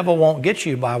 The devil won't get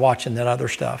you by watching that other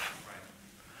stuff.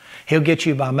 He'll get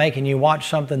you by making you watch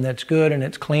something that's good and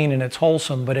it's clean and it's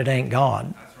wholesome, but it ain't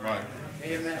God. That's right.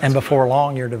 And before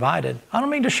long, you're divided. I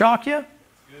don't mean to shock you.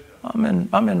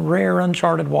 I'm in rare,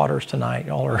 uncharted waters tonight.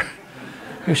 Y'all are.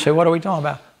 You say, what are we talking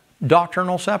about?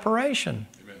 Doctrinal separation.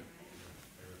 Amen.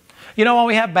 You know why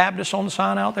we have Baptists on the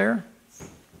sign out there?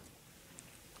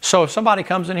 So if somebody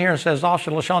comes in here and says,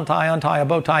 Asha Lashantai, Antai,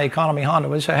 Abotai, Economy Honda,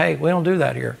 we say, hey, we don't do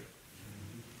that here.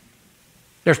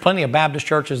 There's plenty of Baptist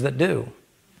churches that do.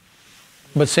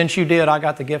 But since you did, I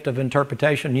got the gift of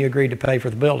interpretation and you agreed to pay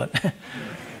for the building.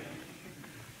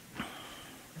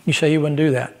 You say you wouldn't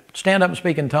do that. Stand up and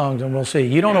speak in tongues and we'll see.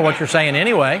 You don't know what you're saying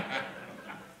anyway.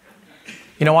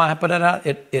 You know why I put that out?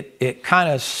 It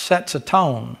kind of sets a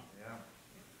tone.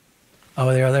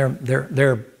 Oh, they're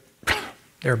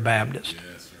Baptist.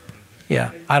 Yes,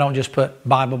 yeah, I don't just put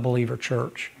Bible believer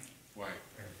church. Right.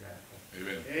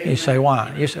 Amen. You say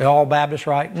why? You say all Baptists,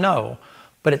 right? No,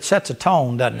 but it sets a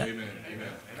tone, doesn't it? Amen.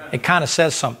 It kind of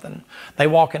says something. They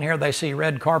walk in here, they see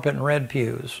red carpet and red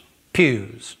pews.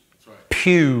 Pews. Right.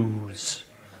 Pews,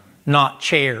 not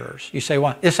chairs. You say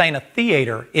why? This ain't a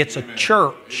theater. It's a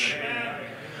church. Amen.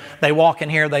 They walk in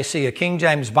here, they see a King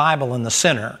James Bible in the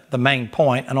center, the main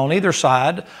point, and on either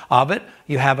side of it,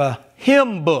 you have a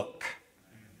hymn book,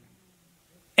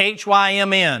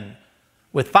 HYMN,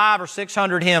 with 500 or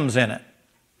 600 hymns in it.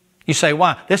 You say,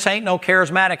 why? This ain't no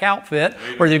charismatic outfit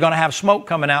where you're going to have smoke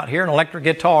coming out here and electric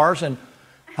guitars and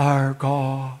our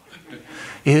God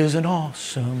is an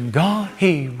awesome God.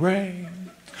 He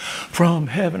reigns from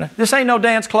heaven. This ain't no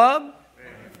dance club.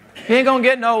 You ain't going to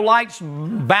get no lights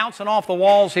bouncing off the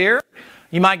walls here.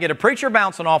 You might get a preacher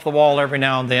bouncing off the wall every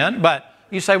now and then, but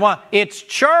you say, what? It's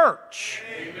church.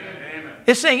 Amen.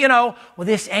 This ain't, well,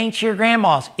 this ain't your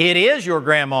grandma's. It is your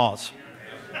grandma's.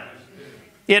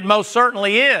 It most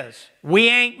certainly is. We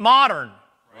ain't modern.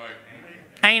 Right.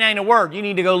 Ain't a word. You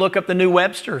need to go look up the New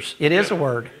Webster's. It is a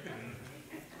word.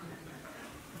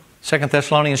 2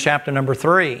 Thessalonians chapter number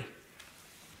 3.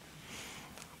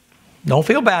 Don't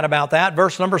feel bad about that.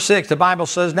 Verse number 6, the Bible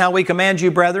says, now we command you,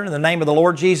 brethren, in the name of the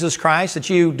Lord Jesus Christ, that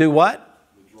you do what?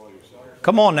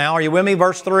 Come on now, are you with me?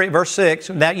 Verse 6,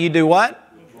 that you do what?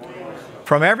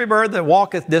 From every bird that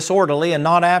walketh disorderly, and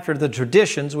not after the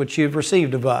traditions which you've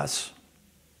received of us.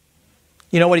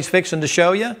 You know what he's fixing to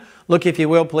show you? Look, if you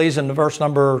will, please, in the verse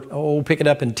number, pick it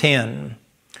up in 10.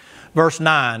 Verse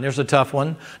 9, there's a tough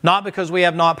one. Not because we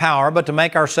have not power, but to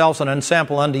make ourselves an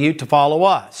ensample unto you to follow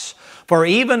us. For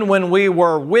even when we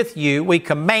were with you, we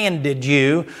commanded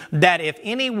you that if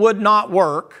any would not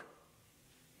work,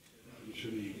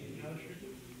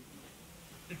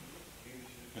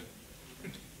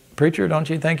 preacher, don't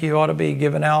you think you ought to be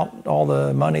giving out all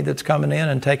the money that's coming in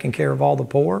and taking care of all the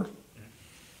poor?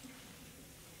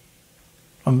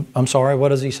 I'm sorry, what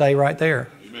does he say right there?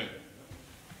 Amen.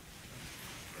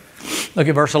 Look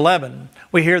at verse 11.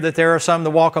 We hear that there are some that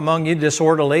walk among you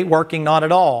disorderly, working not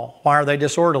at all. Why are they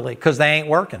disorderly? Because they ain't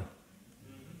working.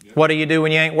 Yep. What do you do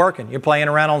when you ain't working? You're playing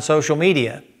around on social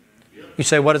media. Yep. You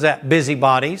say, what is that?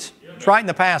 Busybodies. Yep. It's right in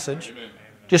the passage. Amen.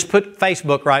 Just put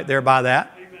Facebook right there by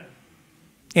that. Amen.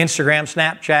 Instagram,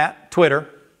 Snapchat, Twitter.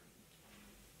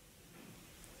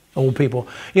 Old people.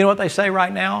 You know what they say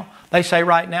right now? They say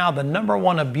right now the number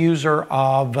one abuser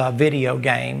of video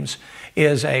games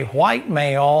is a white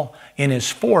male in his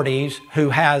 40s who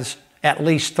has at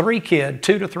least 2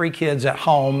 to 3 kids at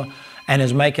home and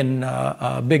is making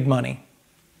big money.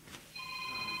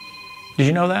 Did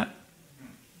you know that?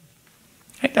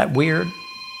 Ain't that weird?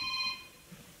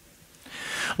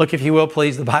 Look, if you will,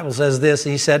 please, the Bible says this.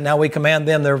 He said, now we command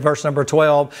them, there, verse number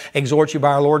 12, exhort you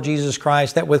by our Lord Jesus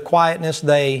Christ, that with quietness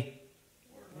they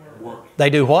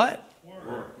do what?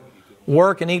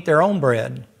 Work and eat their own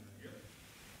bread.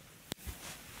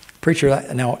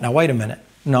 Preacher, now wait a minute.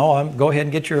 No, go ahead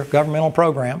and get your governmental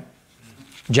program.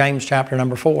 James chapter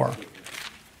number 4.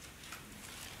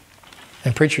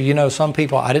 And preacher, you know some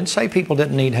people, I didn't say people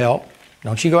didn't need help.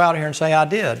 Don't you go out here and say I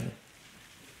did.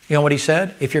 You know what he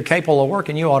said? If you're capable of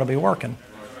working, you ought to be working.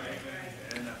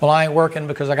 Well, I ain't working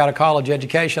because I got a college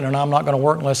education and I'm not going to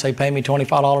work unless they pay me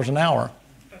 $25 an hour.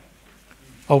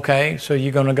 Okay, so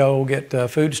you're going to go get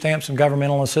food stamps and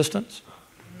governmental assistance?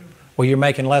 Well, you're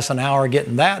making less an hour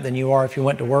getting that than you are if you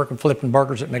went to work and flipping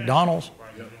burgers at McDonald's.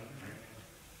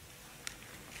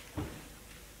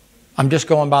 I'm just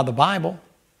going by the Bible.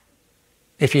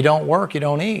 If you don't work, you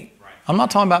don't eat. I'm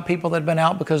not talking about people that have been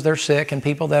out because they're sick and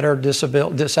people that are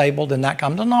disabled and that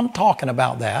kind of. I'm not talking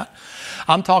about that.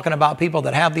 I'm talking about people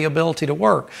that have the ability to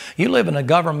work. You live in a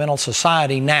governmental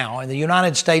society now in the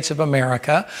United States of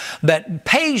America that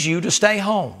pays you to stay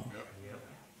home.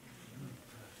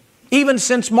 Even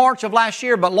since March of last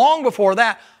year, but long before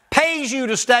that, pays you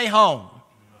to stay home.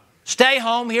 Stay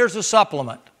home, here's a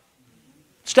supplement.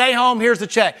 Stay home, here's the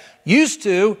check. Used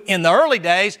to, in the early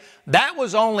days, that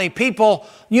was only people,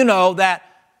 you know, that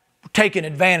were taking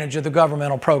advantage of the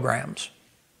governmental programs.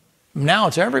 Now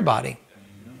it's everybody.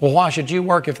 Well, why should you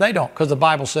work if they don't? Because the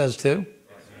Bible says to.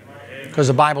 Because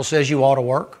the Bible says you ought to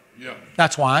work. Yeah.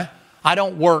 That's why. I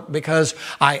don't work because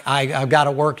I've got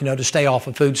to work, you know, to stay off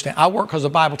of food stamps. I work because the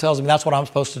Bible tells me that's what I'm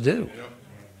supposed to do. Yeah.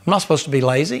 I'm not supposed to be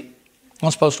lazy.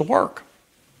 I'm supposed to work.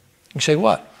 You say,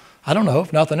 what? I don't know.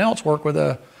 If nothing else, work with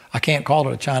I can't call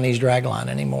it a Chinese drag line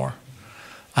anymore.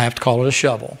 I have to call it a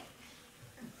shovel.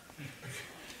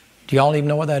 Do y'all even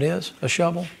know what that is? A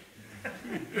shovel?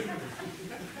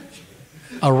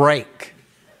 A rake.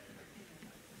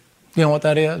 You know what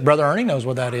that is? Brother Ernie knows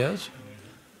what that is.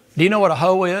 Do you know what a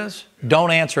hoe is?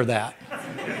 Don't answer that.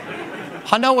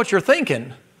 I know what you're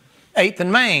thinking. 8th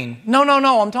and Main. No.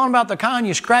 I'm talking about the kind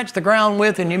you scratch the ground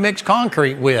with and you mix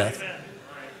concrete with.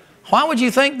 Why would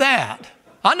you think that?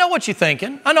 I know what you're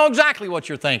thinking. I know exactly what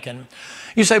you're thinking.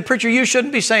 You say, preacher, you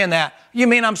shouldn't be saying that. You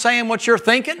mean I'm saying what you're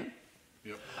thinking?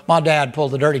 Yep. My dad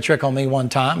pulled a dirty trick on me one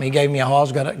time. He gave me a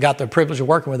house, got the privilege of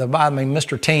working with a guy named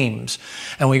Mr. Teams.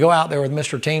 And we go out there with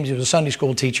Mr. Teams. He was a Sunday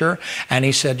school teacher. And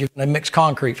he said, you're going to mix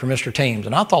concrete for Mr. Teams.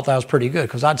 And I thought that was pretty good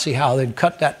because I'd see how they'd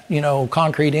cut that, you know,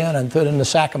 concrete in and put it in the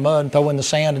sack of mud and throw in the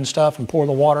sand and stuff and pour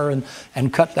the water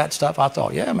and cut that stuff. I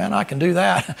thought, yeah, man, I can do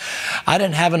that. I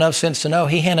didn't have enough sense to know.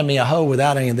 He handed me a hoe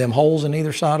without any of them holes in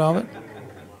either side of it.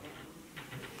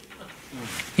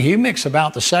 You mix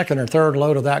about the 2nd or 3rd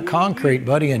load of that concrete,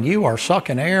 buddy, and you are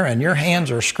sucking air and your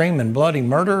hands are screaming bloody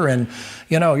murder and,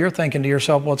 you know, you're thinking to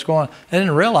yourself, what's going on? I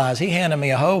didn't realize he handed me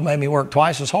a hoe, made me work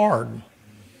twice as hard.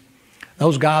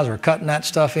 Those guys are cutting that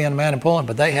stuff in, man, and pulling,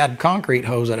 but they had concrete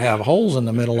hose that have holes in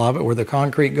the middle of it where the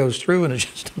concrete goes through, and it's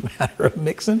just a matter of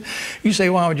mixing. You say,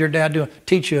 why would your dad do it?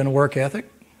 Teach you in a work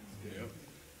ethic. Yep.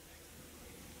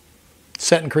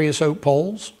 Setting creosote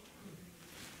poles.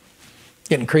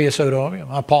 Getting creosote on me.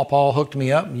 My pawpaw hooked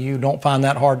me up. You don't find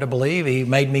that hard to believe. He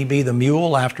made me be the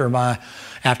mule after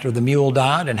the mule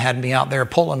died and had me out there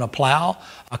pulling a plow.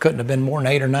 I couldn't have been more than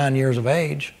 8 or 9 years of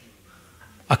age.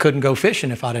 I couldn't go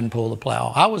fishing if I didn't pull the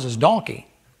plow. I was his donkey.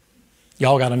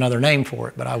 Y'all got another name for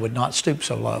it, but I would not stoop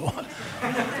so low.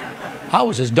 I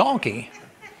was his donkey.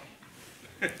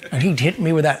 And he'd hit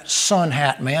me with that sun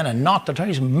hat, man, and knocked the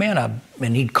taste, man,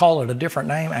 and he'd call it a different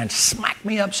name and smack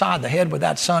me upside the head with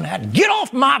that sun hat. Get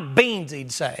off my beans,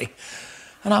 he'd say.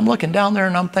 And I'm looking down there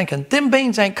and I'm thinking, them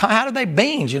beans ain't, how do they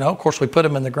beans? You know, of course, we put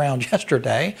them in the ground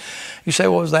yesterday. You say,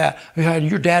 what was that?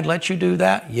 Your dad let you do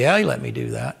that? Yeah, he let me do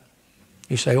that.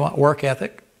 You say, what? Work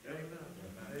ethic.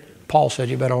 Paul said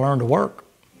you better learn to work.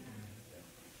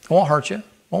 It won't hurt you.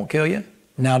 Won't kill you.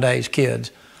 Nowadays,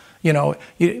 kids, you know,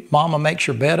 mama makes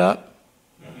your bed up.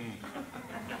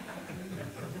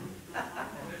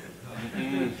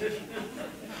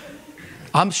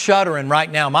 I'm shuddering right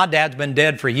now. My dad's been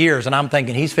dead for years, and I'm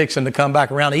thinking he's fixing to come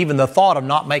back around. Even the thought of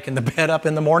not making the bed up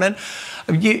in the morning.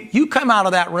 You come out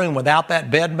of that room without that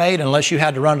bed made, unless you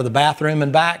had to run to the bathroom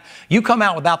and back. You come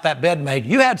out without that bed made,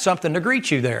 you had something to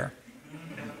greet you there.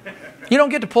 You don't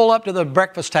get to pull up to the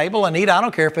breakfast table and eat. I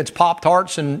don't care if it's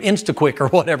Pop-Tarts and Instaquick or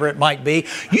whatever it might be.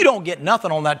 You don't get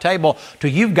nothing on that table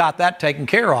till you've got that taken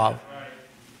care of.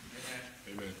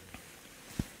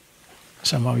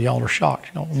 Some of y'all are shocked.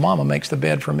 You know, Mama makes the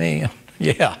bed for me.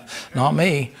 Yeah, not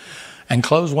me. And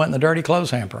clothes went in the dirty clothes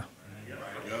hamper.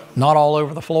 Not all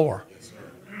over the floor.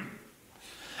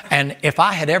 And if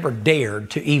I had ever dared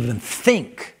to even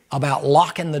think about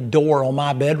locking the door on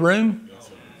my bedroom,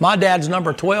 my dad's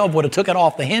number 12 would have took it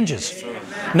off the hinges.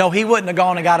 No, he wouldn't have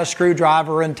gone and got a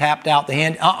screwdriver and tapped out the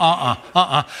hinge.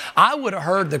 I would have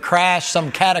heard the crash.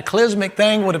 Some cataclysmic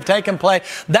thing would have taken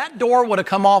place. That door would have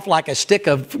come off like a stick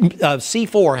of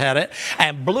C4 had it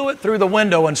and blew it through the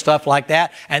window and stuff like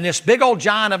that. And this big old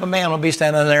giant of a man would be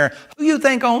standing there. Who you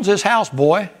think owns this house,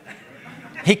 boy?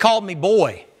 He called me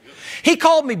boy. He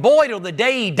called me boy till the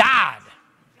day he died.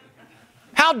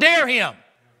 How dare him?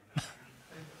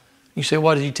 You say,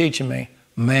 what is he teaching me?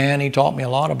 Man, he taught me a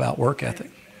lot about work ethic.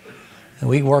 And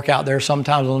we work out there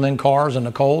sometimes with them in cars in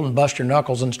the cold and bust your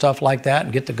knuckles and stuff like that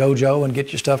and get the gojo and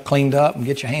get your stuff cleaned up and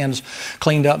get your hands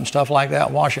cleaned up and stuff like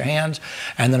that, wash your hands.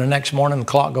 And then the next morning the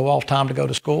clock go off, time to go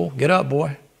to school. Get up,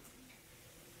 boy.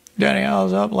 Daddy, I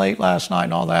was up late last night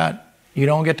and all that. You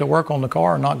don't get to work on the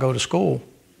car and not go to school.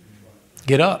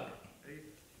 Get up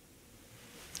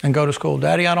and go to school.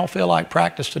 Daddy, I don't feel like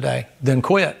practice today. Then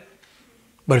quit.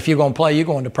 But if you're going to play, you're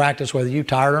going to practice whether you're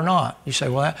tired or not. You say,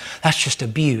 well, that's just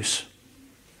abuse.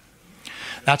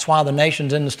 That's why the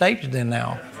nation's in the state it's in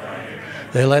now.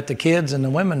 They let the kids and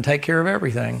the women take care of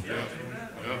everything.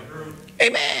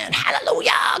 Amen.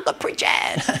 Hallelujah. Good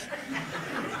preaching.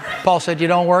 Paul said, you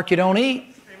don't work, you don't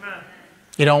eat.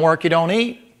 You don't work, you don't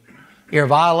eat. You're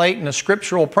violating a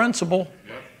scriptural principle.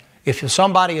 If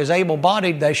somebody is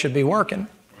able-bodied, they should be working.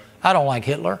 I don't like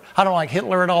Hitler. I don't like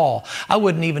Hitler at all. I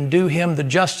wouldn't even do him the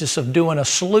justice of doing a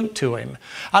salute to him.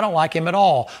 I don't like him at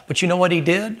all. But you know what he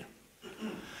did?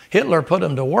 Hitler put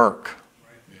him to work.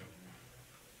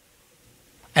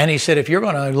 And he said, if you're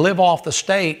going to live off the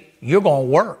state, you're going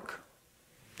to work.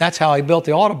 That's how he built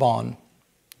the Autobahn.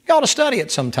 You ought to study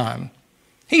it sometime.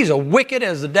 He's as wicked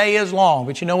as the day is long.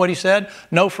 But you know what he said?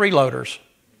 No freeloaders.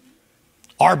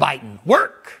 Arbeiten.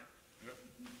 Work.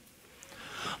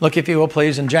 Look, if you will,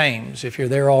 please, in James, if you're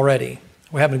there already.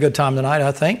 We're having a good time tonight,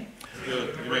 I think.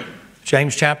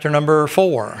 James chapter number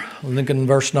 4. Look in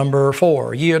verse number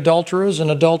 4. Ye adulterers and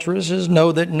adulteresses,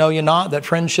 know ye not that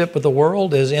friendship with the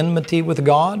world is enmity with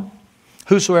God?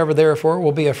 Whosoever therefore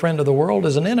will be a friend of the world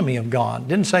is an enemy of God.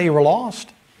 Didn't say you were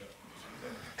lost.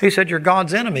 He said you're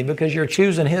God's enemy because you're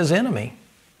choosing His enemy.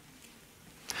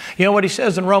 You know what he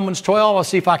says in Romans 12? I'll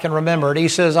see if I can remember it. He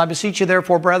says, I beseech you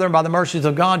therefore, brethren, by the mercies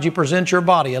of God, you present your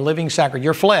body a living sacrifice,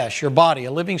 your flesh, your body,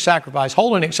 a living sacrifice,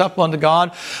 holy and acceptable unto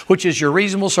God, which is your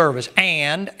reasonable service.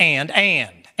 And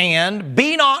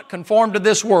be not conformed to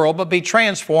this world, but be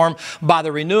transformed by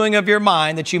the renewing of your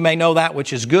mind, that you may know that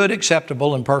which is good,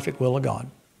 acceptable, and perfect will of God.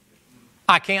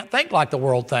 I can't think like the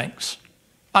world thinks.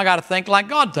 I got to think like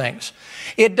God thinks.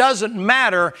 It doesn't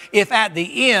matter if at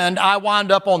the end I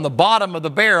wind up on the bottom of the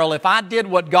barrel. If I did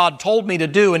what God told me to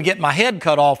do and get my head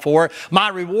cut off for it, my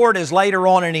reward is later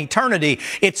on in eternity.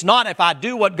 It's not if I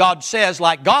do what God says,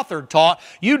 like Gothard taught.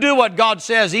 You do what God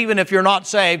says even if you're not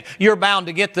saved, you're bound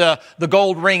to get the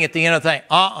gold ring at the end of the thing.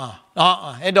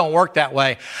 It don't work that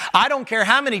way. I don't care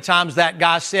how many times that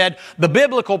guy said the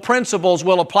biblical principles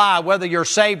will apply whether you're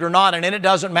saved or not, and it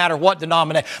doesn't matter what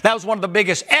denomination. That was one of the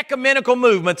biggest ecumenical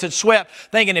movements that swept,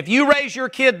 thinking if you raise your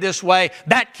kid this way,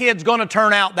 that kid's going to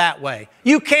turn out that way.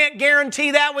 You can't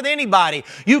guarantee that with anybody.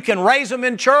 You can raise them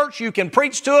in church, you can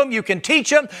preach to them, you can teach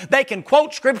them, they can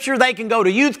quote Scripture, they can go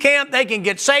to youth camp, they can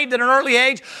get saved at an early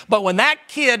age, but when that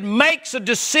kid makes a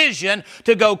decision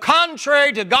to go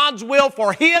contrary to God's will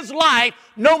for his life,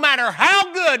 no matter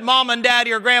how good mom and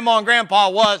daddy or grandma and grandpa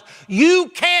was,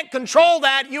 you can't control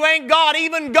that. You ain't God.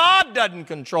 Even God doesn't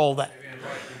control that.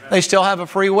 They still have a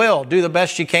free will. Do the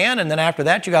best you can, and then after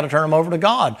that you got to turn them over to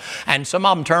God. And some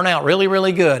of them turn out really,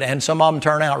 really good, and some of them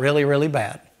turn out really, really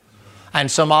bad. And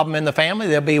some of them in the family,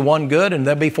 there'll be one good and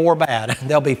there'll be four bad.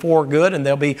 There'll be four good and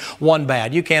there'll be one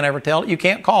bad. You can't ever tell it. You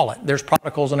can't call it. There's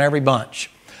prodigals in every bunch.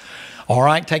 All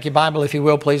right, take your Bible if you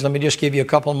will, please. Let me just give you a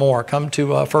couple more. Come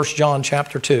to 1 John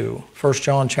chapter 2. 1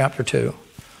 John chapter 2.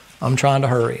 I'm trying to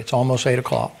hurry. It's almost 8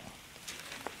 o'clock.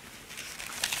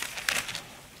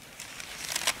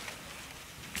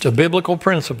 It's a biblical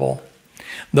principle.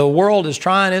 The world is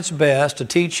trying its best to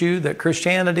teach you that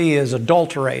Christianity is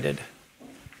adulterated.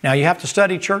 Now, you have to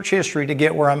study church history to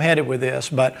get where I'm headed with this,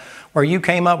 but where you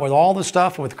came up with all the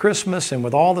stuff with Christmas and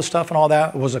with all the stuff and all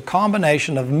that was a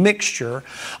combination of mixture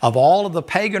of all of the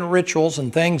pagan rituals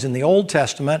and things in the Old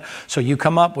Testament. So you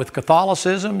come up with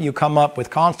Catholicism, you come up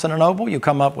with Constantinople, you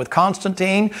come up with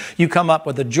Constantine, you come up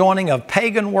with the joining of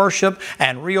pagan worship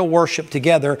and real worship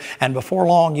together, and before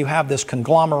long you have this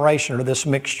conglomeration or this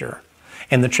mixture.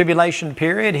 In the tribulation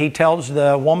period, he tells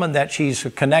the woman that she's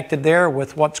connected there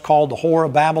with what's called the whore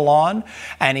of Babylon,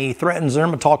 and he threatens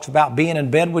them and talks about being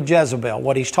in bed with Jezebel.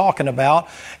 What he's talking about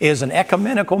is an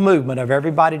ecumenical movement of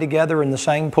everybody together in the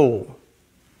same pool.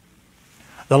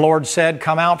 The Lord said,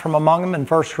 come out from among them in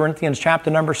 1 Corinthians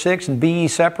chapter number 6, and be ye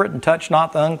separate, and touch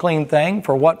not the unclean thing.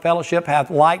 For what fellowship hath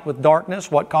light with darkness?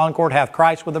 What concord hath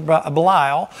Christ with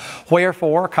Belial?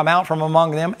 Wherefore, come out from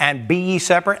among them, and be ye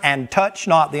separate, and touch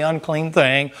not the unclean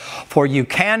thing. For you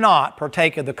cannot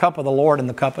partake of the cup of the Lord and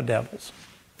the cup of devils.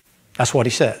 That's what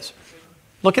he says.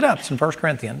 Look it up. It's in 1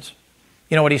 Corinthians.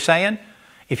 You know what he's saying?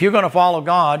 If you're going to follow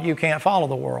God, you can't follow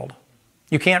the world.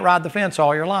 You can't ride the fence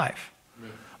all your life.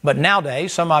 But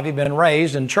nowadays, some of you have been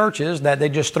raised in churches that they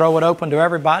just throw it open to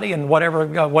everybody, and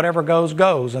whatever goes,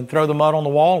 goes, and throw the mud on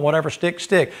the wall, and whatever sticks,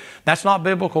 stick. That's not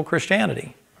biblical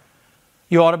Christianity.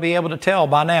 You ought to be able to tell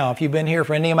by now, if you've been here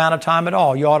for any amount of time at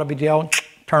all, you ought to be able to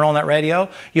turn on that radio.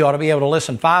 You ought to be able to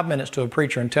listen 5 minutes to a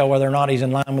preacher and tell whether or not he's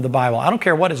in line with the Bible. I don't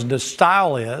care what his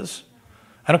style is.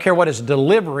 I don't care what his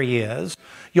delivery is.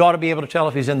 You ought to be able to tell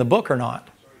if he's in the book or not.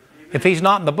 If he's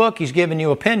not in the book, he's giving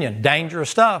you opinion. Dangerous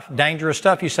stuff. Dangerous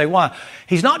stuff. You say, why?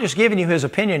 He's not just giving you his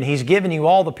opinion. He's giving you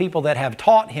all the people that have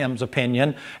taught him's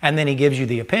opinion, and then he gives you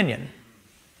the opinion.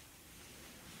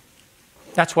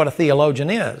 That's what a theologian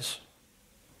is.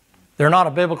 They're not a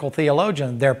biblical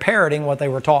theologian. They're parroting what they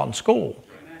were taught in school.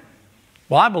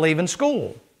 Well, I believe in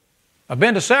school. I've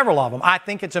been to several of them. I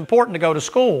think it's important to go to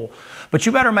school. But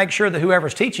you better make sure that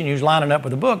whoever's teaching you is lining up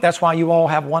with the book. That's why you all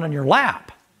have one in your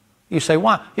lap. You say,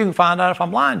 why? You can find out if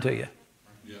I'm lying to you.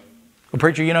 Yeah. Well,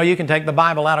 preacher, you know, you can take the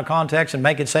Bible out of context and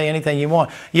make it say anything you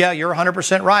want. Yeah, you're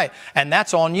 100% right. And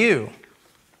that's on you.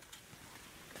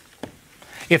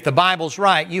 If the Bible's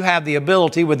right, you have the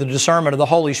ability with the discernment of the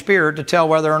Holy Spirit to tell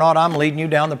whether or not I'm leading you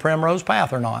down the primrose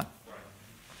path or not.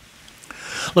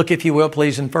 Look, if you will,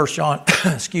 please, in 1 John,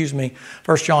 excuse me,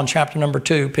 1 John chapter number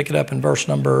 2, pick it up in verse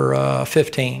number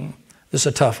 15. This is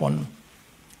a tough one.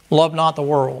 Love not the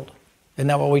world. Isn't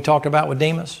that what we talked about with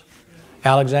Demas?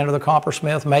 Alexander the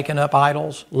coppersmith making up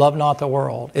idols. Love not the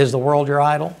world. Is the world your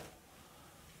idol?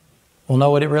 Well,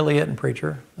 no, it really isn't,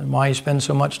 preacher. Then why you spend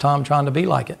so much time trying to be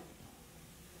like it?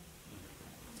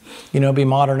 You know, be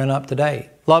modern and up to date.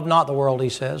 Love not the world, he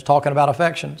says, talking about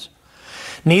affections.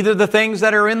 Neither the things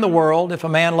that are in the world. If a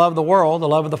man love the world, the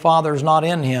love of the Father is not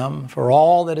in him. For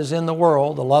all that is in the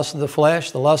world, the lust of the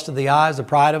flesh, the lust of the eyes, the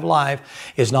pride of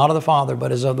life, is not of the Father,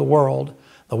 but is of the world.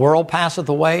 The world passeth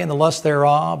away and the lust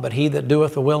thereof, but he that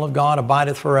doeth the will of God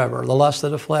abideth forever. The lust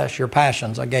of the flesh, your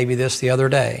passions. I gave you this the other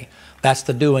day. That's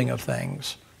the doing of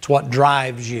things. It's what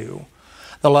drives you.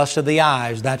 The lust of the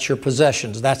eyes, that's your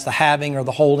possessions. That's the having or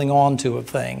the holding on to of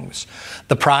things.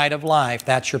 The pride of life,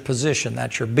 that's your position.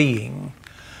 That's your being.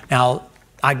 Now,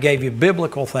 I gave you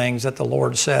biblical things that the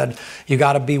Lord said. You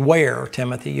got to beware,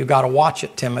 Timothy. You got to watch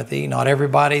it, Timothy. Not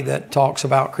everybody that talks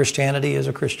about Christianity is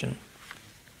a Christian.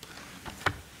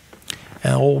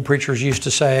 And old preachers used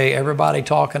to say, everybody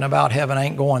talking about heaven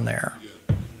ain't going there.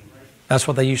 That's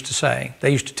what they used to say.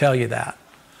 They used to tell you that.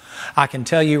 I can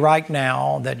tell you right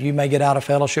now that you may get out of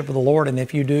fellowship with the Lord, and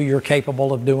if you do, you're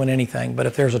capable of doing anything. But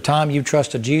if there's a time you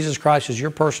trusted Jesus Christ as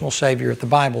your personal Savior, if the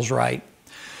Bible's right,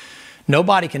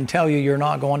 nobody can tell you you're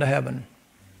not going to heaven.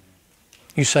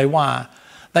 You say, why?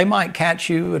 They might catch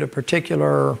you at a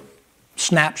particular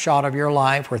snapshot of your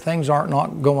life where things aren't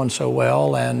not going so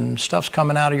well and stuff's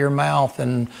coming out of your mouth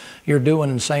and you're doing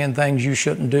and saying things you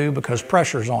shouldn't do because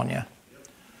pressure's on you.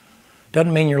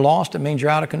 Doesn't mean you're lost, it means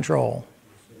you're out of control.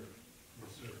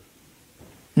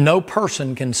 No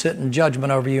person can sit in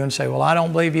judgment over you and say, well, I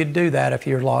don't believe you'd do that if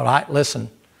you're lost. Listen,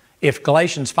 if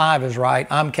Galatians 5 is right,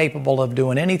 I'm capable of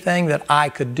doing anything that I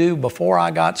could do before I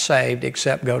got saved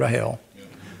except go to hell.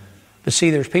 But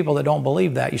see, there's people that don't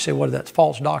believe that. You say, well, that's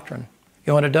false doctrine.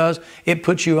 You know what it does? It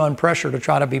puts you on pressure to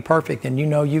try to be perfect, and you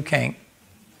know you can't.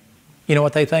 You know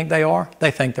what they think they are? They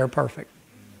think they're perfect.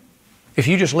 If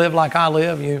you just live like I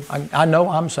live, I know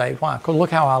I'm saved. Why? Because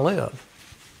look how I live.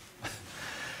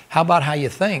 How about how you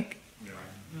think?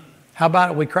 How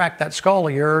about we crack that skull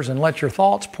of yours and let your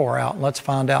thoughts pour out, and let's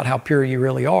find out how pure you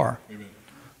really are. Amen.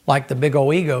 Like the big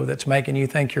old ego that's making you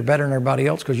think you're better than everybody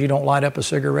else because you don't light up a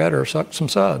cigarette or suck some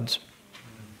suds.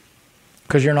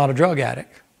 Because you're not a drug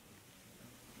addict.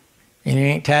 And you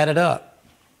ain't tatted up.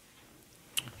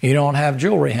 You don't have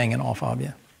jewelry hanging off of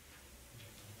you.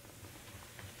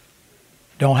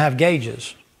 Don't have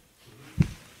gauges.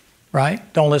 Right?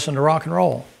 Don't listen to rock and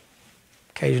roll.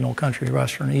 Occasional country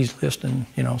western, easy listening,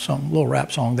 you know, some little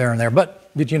rap song there and there.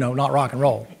 But you know, not rock and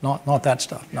roll. Not that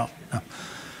stuff. No.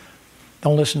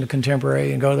 Don't listen to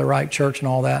contemporary and go to the right church and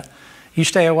all that. You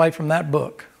stay away from that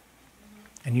book.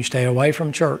 And you stay away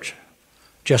from church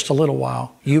just a little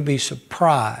while. You'll be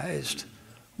surprised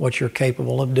what you're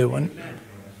capable of doing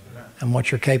and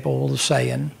what you're capable of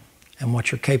saying and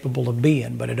what you're capable of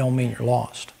being, but it don't mean you're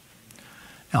lost.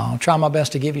 Now, I'll try my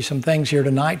best to give you some things here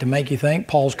tonight to make you think.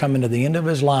 Paul's coming to the end of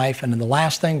his life, and in the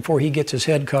last thing before he gets his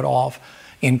head cut off,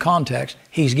 in context,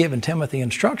 he's given Timothy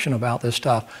instruction about this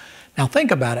stuff. Now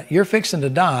think about it. You're fixing to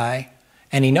die,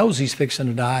 and he knows he's fixing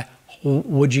to die.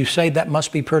 Would you say that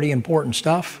must be pretty important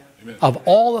stuff? Amen. Of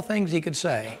all the things he could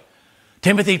say,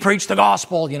 Timothy, preach the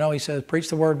gospel. You know, he says, preach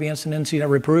the word, be instant in season,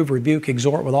 reprove, rebuke,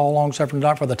 exhort with all long-suffering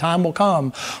doctrine. For the time will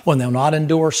come when they'll not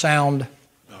endure sound.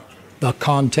 The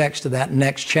context of that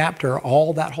next chapter,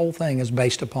 all that whole thing is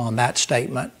based upon that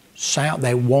statement. Sound,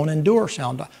 they won't endure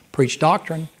sound. Preach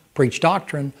doctrine, preach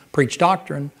doctrine, preach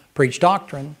doctrine, preach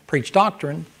doctrine, preach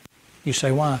doctrine. You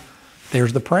say, why?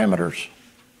 There's the perimeters.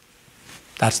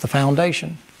 That's the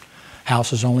foundation.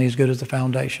 House is only as good as the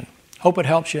foundation. Hope it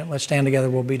helps you. Let's stand together.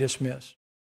 We'll be dismissed.